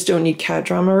because I just don't need cat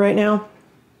drama right now.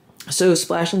 So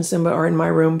Splash and Simba are in my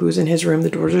room. Boo's in his room. The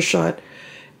doors are shut.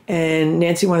 And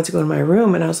Nancy wanted to go in my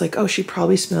room. And I was like, oh, she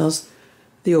probably smells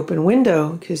the open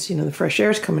window because, you know, the fresh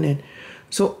air is coming in.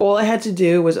 So all I had to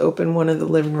do was open one of the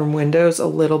living room windows a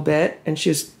little bit, and she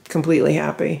was completely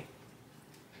happy.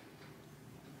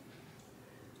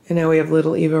 And now we have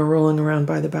little Eva rolling around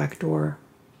by the back door.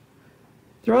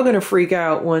 They're all going to freak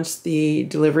out once the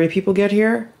delivery people get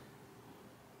here.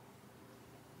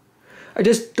 I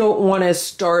just don't want to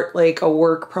start like a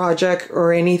work project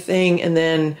or anything and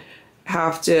then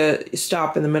have to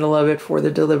stop in the middle of it for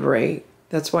the delivery.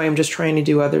 That's why I'm just trying to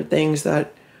do other things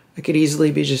that I could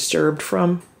easily be disturbed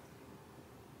from.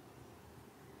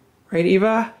 Right,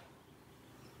 Eva?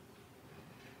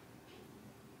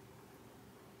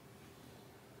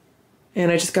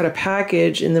 And I just got a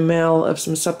package in the mail of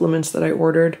some supplements that I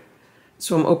ordered.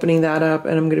 So I'm opening that up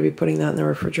and I'm going to be putting that in the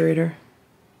refrigerator.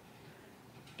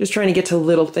 Just trying to get to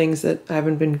little things that I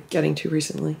haven't been getting to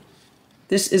recently.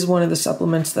 This is one of the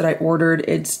supplements that I ordered.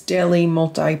 It's Daily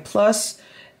Multi Plus,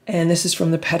 and this is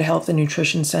from the Pet Health and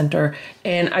Nutrition Center.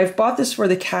 And I've bought this for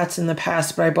the cats in the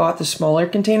past, but I bought the smaller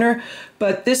container.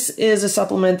 But this is a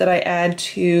supplement that I add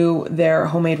to their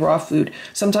homemade raw food.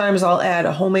 Sometimes I'll add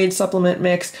a homemade supplement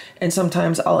mix, and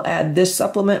sometimes I'll add this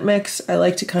supplement mix. I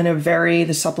like to kind of vary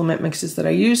the supplement mixes that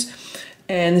I use,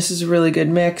 and this is a really good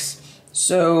mix.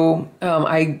 So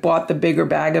I bought the bigger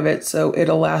bag of it so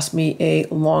it'll last me a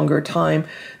longer time.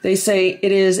 They say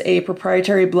it is a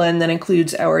proprietary blend that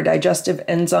includes our digestive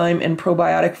enzyme and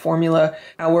probiotic formula,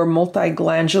 our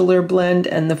multi-glandular blend,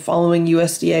 and the following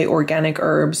USDA organic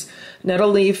herbs: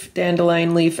 nettle leaf,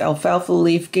 dandelion leaf, alfalfa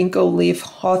leaf, ginkgo leaf,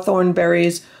 hawthorn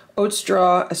berries, oat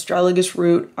straw, astragalus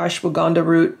root, ashwagandha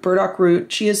root, burdock root,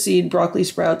 chia seed, broccoli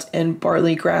sprouts, and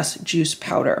barley grass juice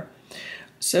powder.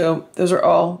 So those are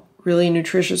all really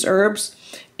nutritious herbs.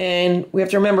 And we have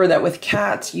to remember that with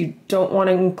cats, you don't want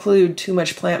to include too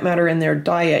much plant matter in their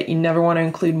diet. You never want to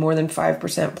include more than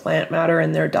 5% plant matter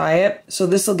in their diet. So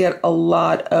this will get a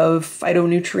lot of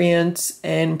phytonutrients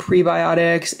and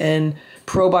prebiotics and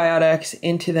probiotics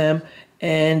into them,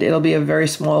 and it'll be a very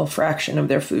small fraction of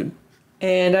their food.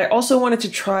 And I also wanted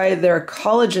to try their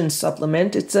collagen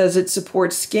supplement. It says it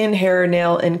supports skin, hair,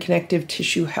 nail, and connective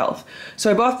tissue health.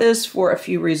 So I bought this for a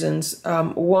few reasons.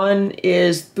 One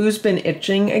is Boo's been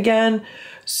itching again.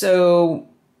 So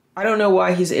I don't know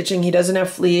why he's itching. He doesn't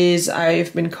have fleas.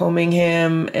 I've been combing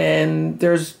him and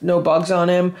there's no bugs on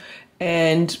him.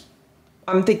 And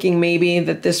I'm thinking maybe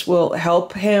that this will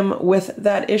help him with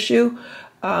that issue.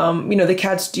 You know, the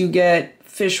cats do get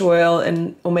fish oil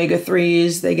and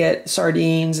omega-3s, they get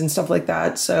sardines and stuff like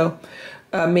that. So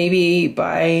maybe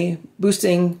by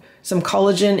boosting some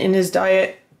collagen in his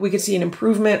diet, we could see an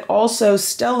improvement. Also,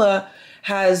 Stella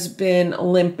has been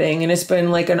limping, and it's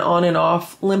been like an on and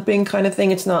off limping kind of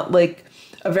thing. It's not like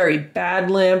a very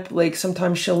bad limp. Like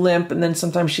sometimes she'll limp and then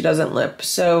sometimes she doesn't limp.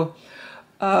 So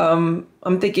I'm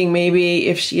thinking maybe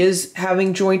if she is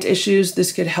having joint issues,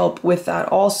 this could help with that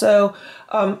also.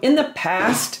 In the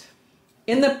past,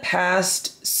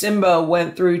 Simba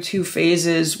went through 2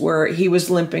 phases where he was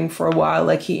limping for a while,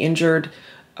 like he injured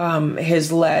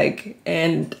his leg.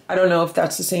 And I don't know if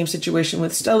that's the same situation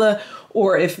with Stella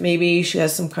or if maybe she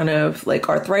has some kind of like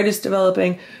arthritis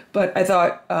developing, but I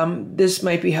thought this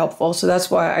might be helpful. So that's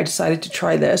why I decided to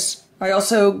try this. I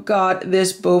also got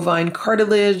this bovine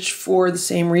cartilage for the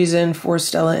same reason for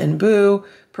Stella and Boo.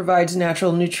 Provides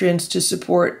natural nutrients to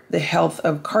support the health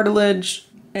of cartilage.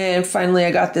 And finally,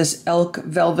 I got this elk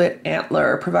velvet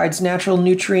antler. Provides natural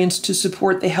nutrients to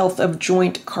support the health of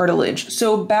joint cartilage.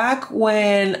 So back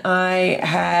when I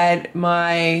had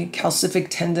my calcific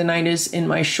tendonitis in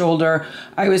my shoulder,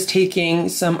 I was taking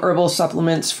some herbal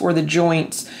supplements for the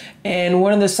joints. And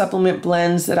one of the supplement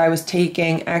blends that I was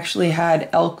taking actually had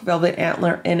elk velvet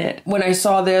antler in it. When I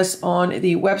saw this on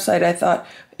the website, I thought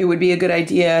it would be a good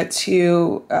idea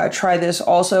to try this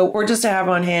also, or just to have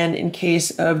on hand in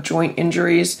case of joint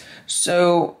injuries.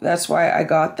 So that's why I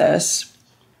got this.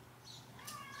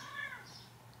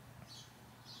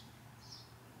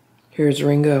 Here's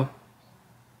Ringo.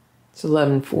 It's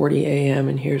 11:40 a.m.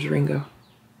 and here's Ringo.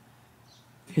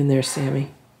 And there's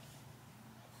Sammy.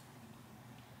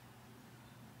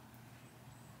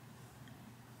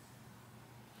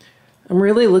 I'm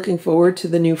really looking forward to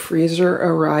the new freezer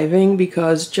arriving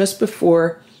because just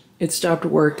before it stopped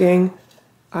working,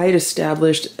 I had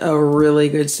established a really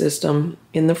good system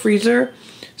in the freezer.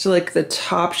 So like the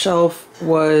top shelf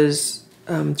was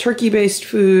turkey-based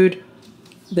food,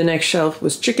 the next shelf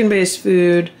was chicken-based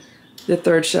food, the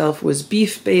third shelf was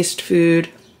beef-based food.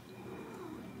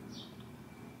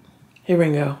 Hey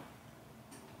Ringo.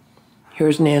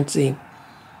 Here's Nancy.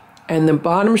 And the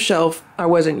bottom shelf I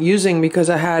wasn't using because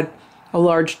I had a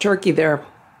large turkey there.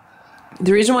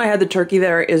 The reason why I had the turkey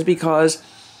there is because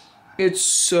it's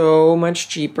so much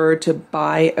cheaper to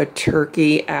buy a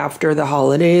turkey after the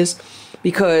holidays,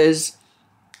 because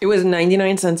it was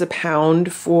 99 cents a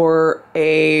pound for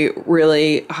a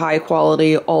really high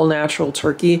quality all natural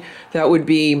turkey that would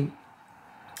be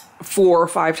 4 or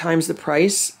 5 times the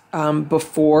price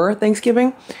before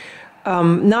Thanksgiving.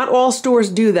 Not all stores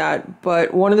do that,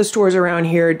 but one of the stores around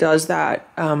here does that.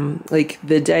 Like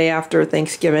the day after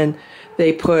Thanksgiving,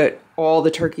 they put all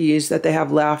the turkeys that they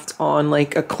have left on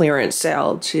like a clearance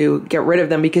sale to get rid of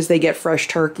them because they get fresh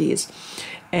turkeys.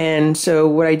 And so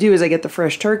what I do is I get the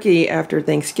fresh turkey after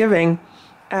Thanksgiving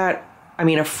at,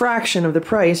 a fraction of the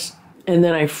price, and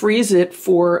then I freeze it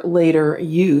for later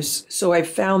use. So I've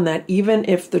found that even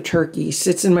if the turkey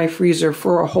sits in my freezer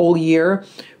for a whole year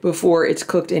before it's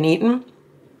cooked and eaten,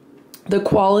 the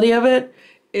quality of it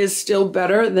is still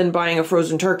better than buying a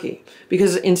frozen turkey.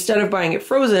 Because instead of buying it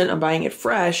frozen, I'm buying it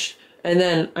fresh, and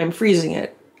then I'm freezing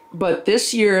it. But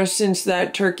this year, since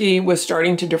that turkey was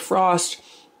starting to defrost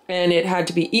and it had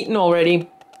to be eaten already,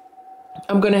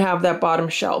 I'm going to have that bottom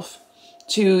shelf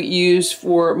to use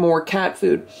for more cat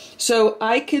food. So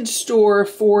I could store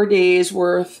 4 days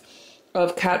worth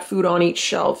of cat food on each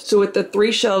shelf. So with the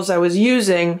 3 shelves I was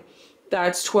using,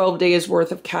 that's 12 days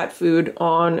worth of cat food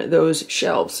on those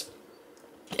shelves.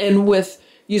 And with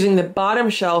using the bottom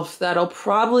shelf, that'll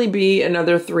probably be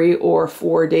another 3 or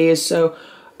 4 days. So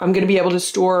I'm going to be able to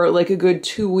store like a good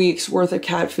 2 weeks worth of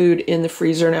cat food in the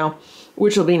freezer now,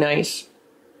 which will be nice.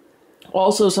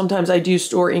 Also, sometimes I do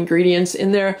store ingredients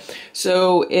in there.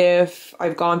 So if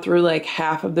I've gone through like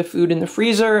half of the food in the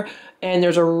freezer and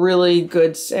there's a really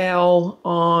good sale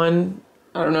on,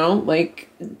 I don't know, like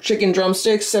chicken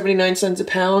drumsticks, 79 cents a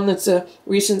pound. That's a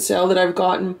recent sale that I've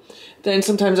gotten. Then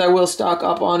sometimes I will stock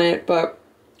up on it. But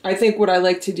I think what I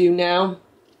like to do now,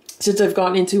 since I've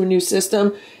gotten into a new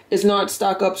system, is not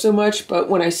stock up so much, but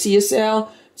when I see a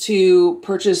sale, to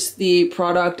purchase the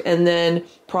product and then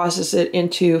process it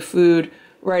into food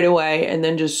right away, and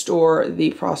then just store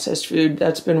the processed food.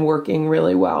 That's been working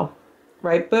really well.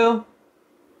 Right, Boo?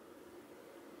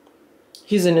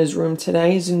 He's in his room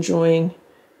today. He's enjoying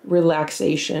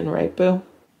relaxation, right, Boo?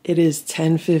 It is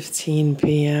 10:15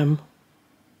 p.m.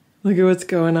 Look at what's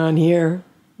going on here.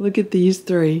 Look at these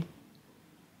 3.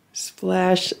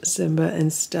 Splash, Simba,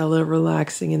 and Stella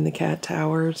relaxing in the cat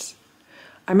towers.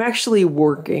 I'm actually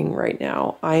working right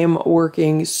now. I am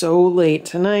working so late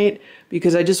tonight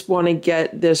because I just want to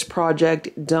get this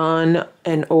project done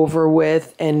and over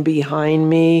with and behind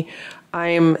me. I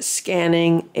am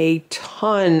scanning a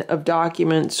ton of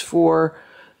documents for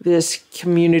this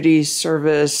community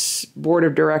service board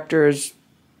of directors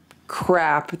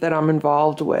crap that I'm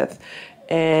involved with.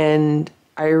 And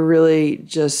I really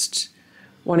just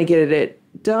want to get it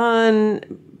done,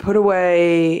 put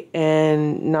away,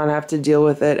 and not have to deal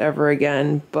with it ever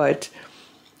again. But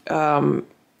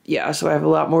yeah, so I have a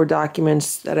lot more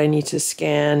documents that I need to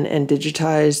scan and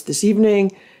digitize this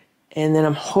evening, and then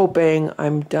I'm hoping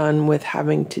I'm done with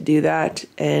having to do that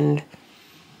and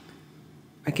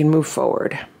I can move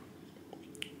forward.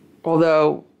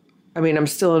 Although, I'm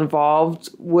still involved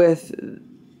with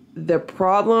the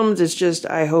problems. It's just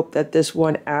I hope that this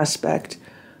one aspect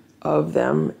of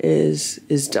them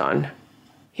is done.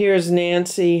 Here's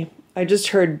Nancy. I just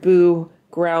heard Boo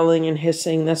growling and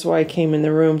hissing. That's why I came in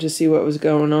the room to see what was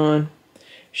going on.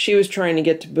 She was trying to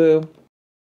get to Boo.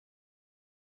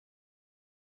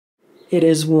 It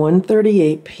is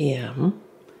 1:38 p.m.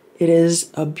 It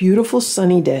is a beautiful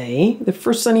sunny day. The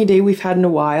first sunny day we've had in a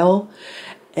while.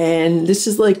 And this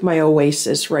is like my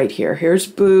oasis right here. Here's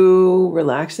Boo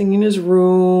relaxing in his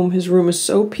room. His room is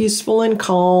so peaceful and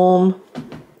calm.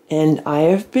 And I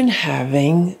have been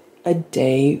having a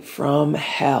day from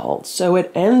hell. So it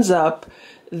ends up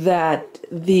that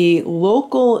the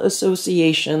local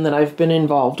association that I've been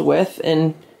involved with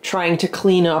and trying to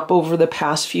clean up over the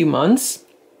past few months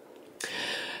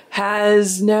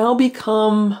has now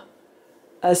become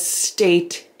a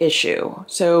state issue.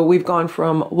 So we've gone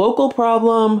from local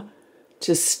problem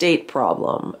to state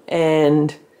problem.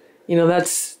 And,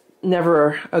 that's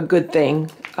never a good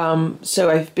thing. So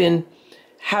I've been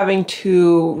having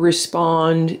to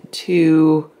respond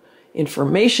to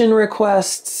information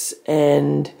requests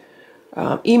and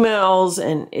emails,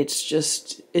 and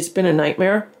it's been a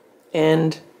nightmare.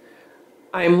 And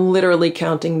I'm literally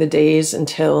counting the days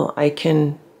until I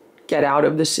can get out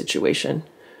of this situation.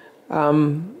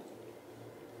 I'm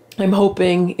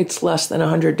hoping it's less than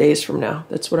 100 days from now.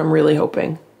 That's what I'm really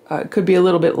hoping. It could be a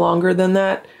little bit longer than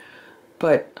that,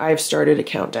 but I've started a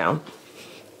countdown.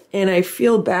 And I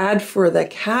feel bad for the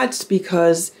cats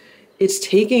because it's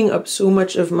taking up so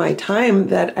much of my time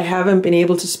that I haven't been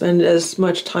able to spend as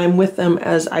much time with them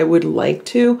as I would like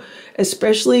to,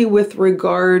 especially with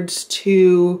regards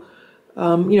to,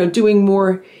 doing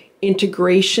more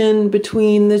integration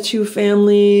between the two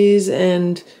families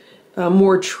and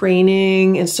more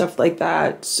training and stuff like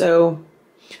that. So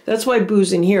That's why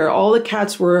Boo's in here. All the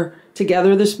cats were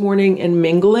together this morning and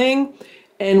mingling.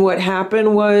 And what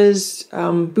happened was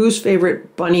Boo's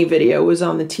favorite bunny video was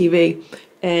on the TV.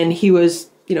 And he was,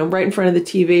 you know, right in front of the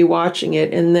TV watching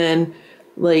it. And then,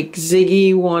 like,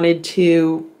 Ziggy wanted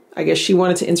to, I guess she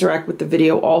wanted to interact with the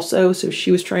video also. So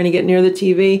she was trying to get near the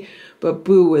TV. But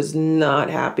Boo was not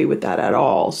happy with that at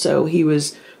all. So he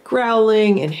was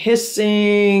growling and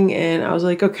hissing. And I was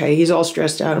like, okay, he's all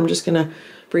stressed out. I'm just going to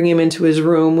bring him into his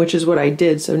room, which is what I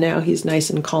did. So now he's nice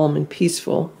and calm and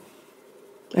peaceful.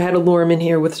 I had to lure him in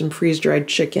here with some freeze-dried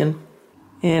chicken.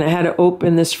 And I had to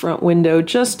open this front window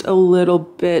just a little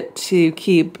bit to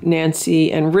keep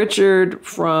Nancy and Richard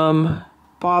from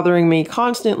bothering me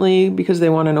constantly because they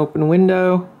want an open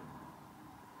window.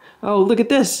 Oh, look at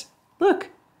this. Look.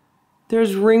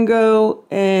 There's Ringo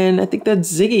and I think that's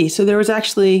Ziggy. So there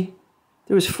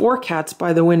was 4 cats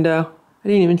by the window. I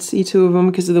didn't even see 2 of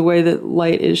them because of the way that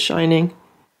light is shining.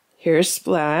 Here's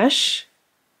Splash.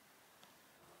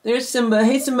 There's Simba.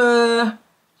 Hey, Simba.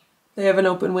 They have an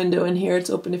open window in here. It's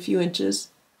open a few inches.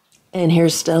 And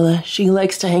here's Stella. She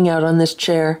likes to hang out on this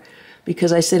chair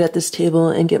because I sit at this table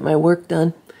and get my work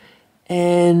done.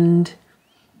 And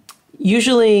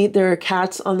usually there are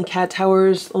cats on the cat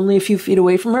towers only a few feet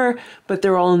away from her, but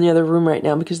they're all in the other room right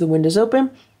now because the window's open.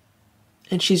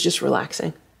 And she's just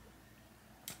relaxing.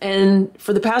 And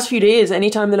for the past few days,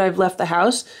 anytime that I've left the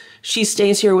house, she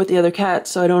stays here with the other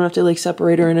cats, so I don't have to, like,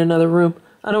 separate her in another room.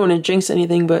 I don't want to jinx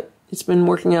anything, but it's been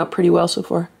working out pretty well so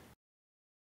far.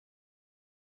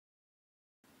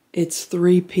 It's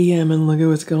 3 p.m. and look at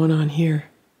what's going on here.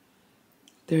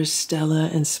 There's Stella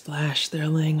and Splash. They're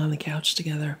laying on the couch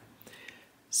together.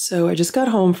 So I just got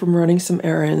home from running some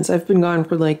errands. I've been gone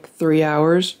for like 3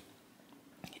 hours,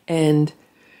 and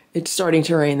it's starting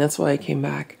to rain. That's why I came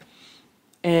back.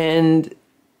 And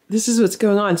this is what's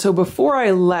going on. So before I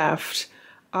left,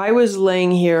 I was laying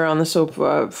here on the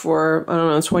sofa for, I don't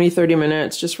know, 20, 30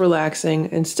 minutes, just relaxing.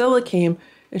 And Stella came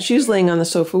and she was laying on the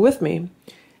sofa with me.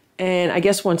 And I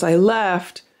guess once I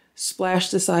left, Splash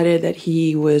decided that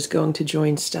he was going to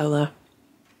join Stella.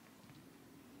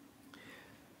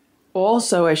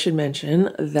 Also, I should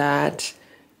mention that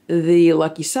the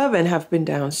Lucky 7 have been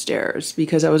downstairs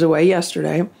because I was away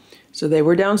yesterday. So they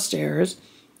were downstairs.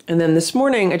 And then this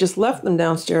morning, I just left them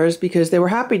downstairs because they were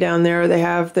happy down there. They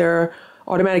have their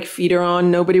automatic feeder on.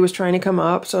 Nobody was trying to come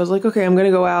up. So I was like, okay, I'm going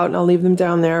to go out and I'll leave them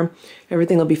down there.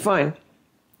 Everything will be fine.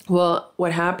 Well,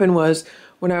 what happened was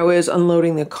when I was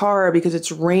unloading the car, because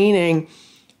it's raining,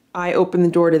 I opened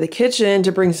the door to the kitchen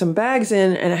to bring some bags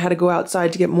in, and I had to go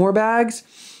outside to get more bags.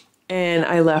 And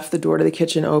I left the door to the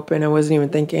kitchen open. I wasn't even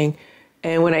thinking.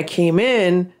 And when I came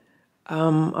in,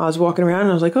 I was walking around and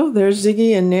I was like, oh, there's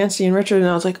Ziggy and Nancy and Richard. And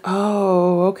I was like,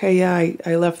 oh, okay, yeah,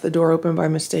 I left the door open by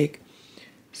mistake.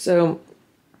 So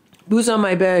Boo's on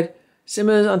my bed,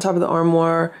 Simba's on top of the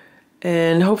armoire,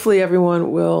 and hopefully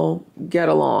everyone will get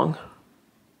along.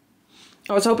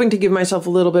 I was hoping to give myself a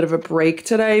little bit of a break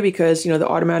today because, you know, the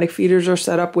automatic feeders are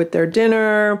set up with their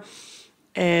dinner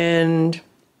and,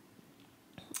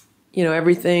 you know,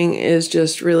 everything is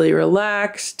just really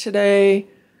relaxed today.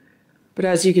 But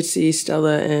as you can see,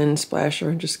 Stella and Splash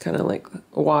are just kind of like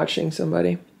watching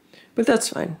somebody. But that's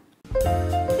fine.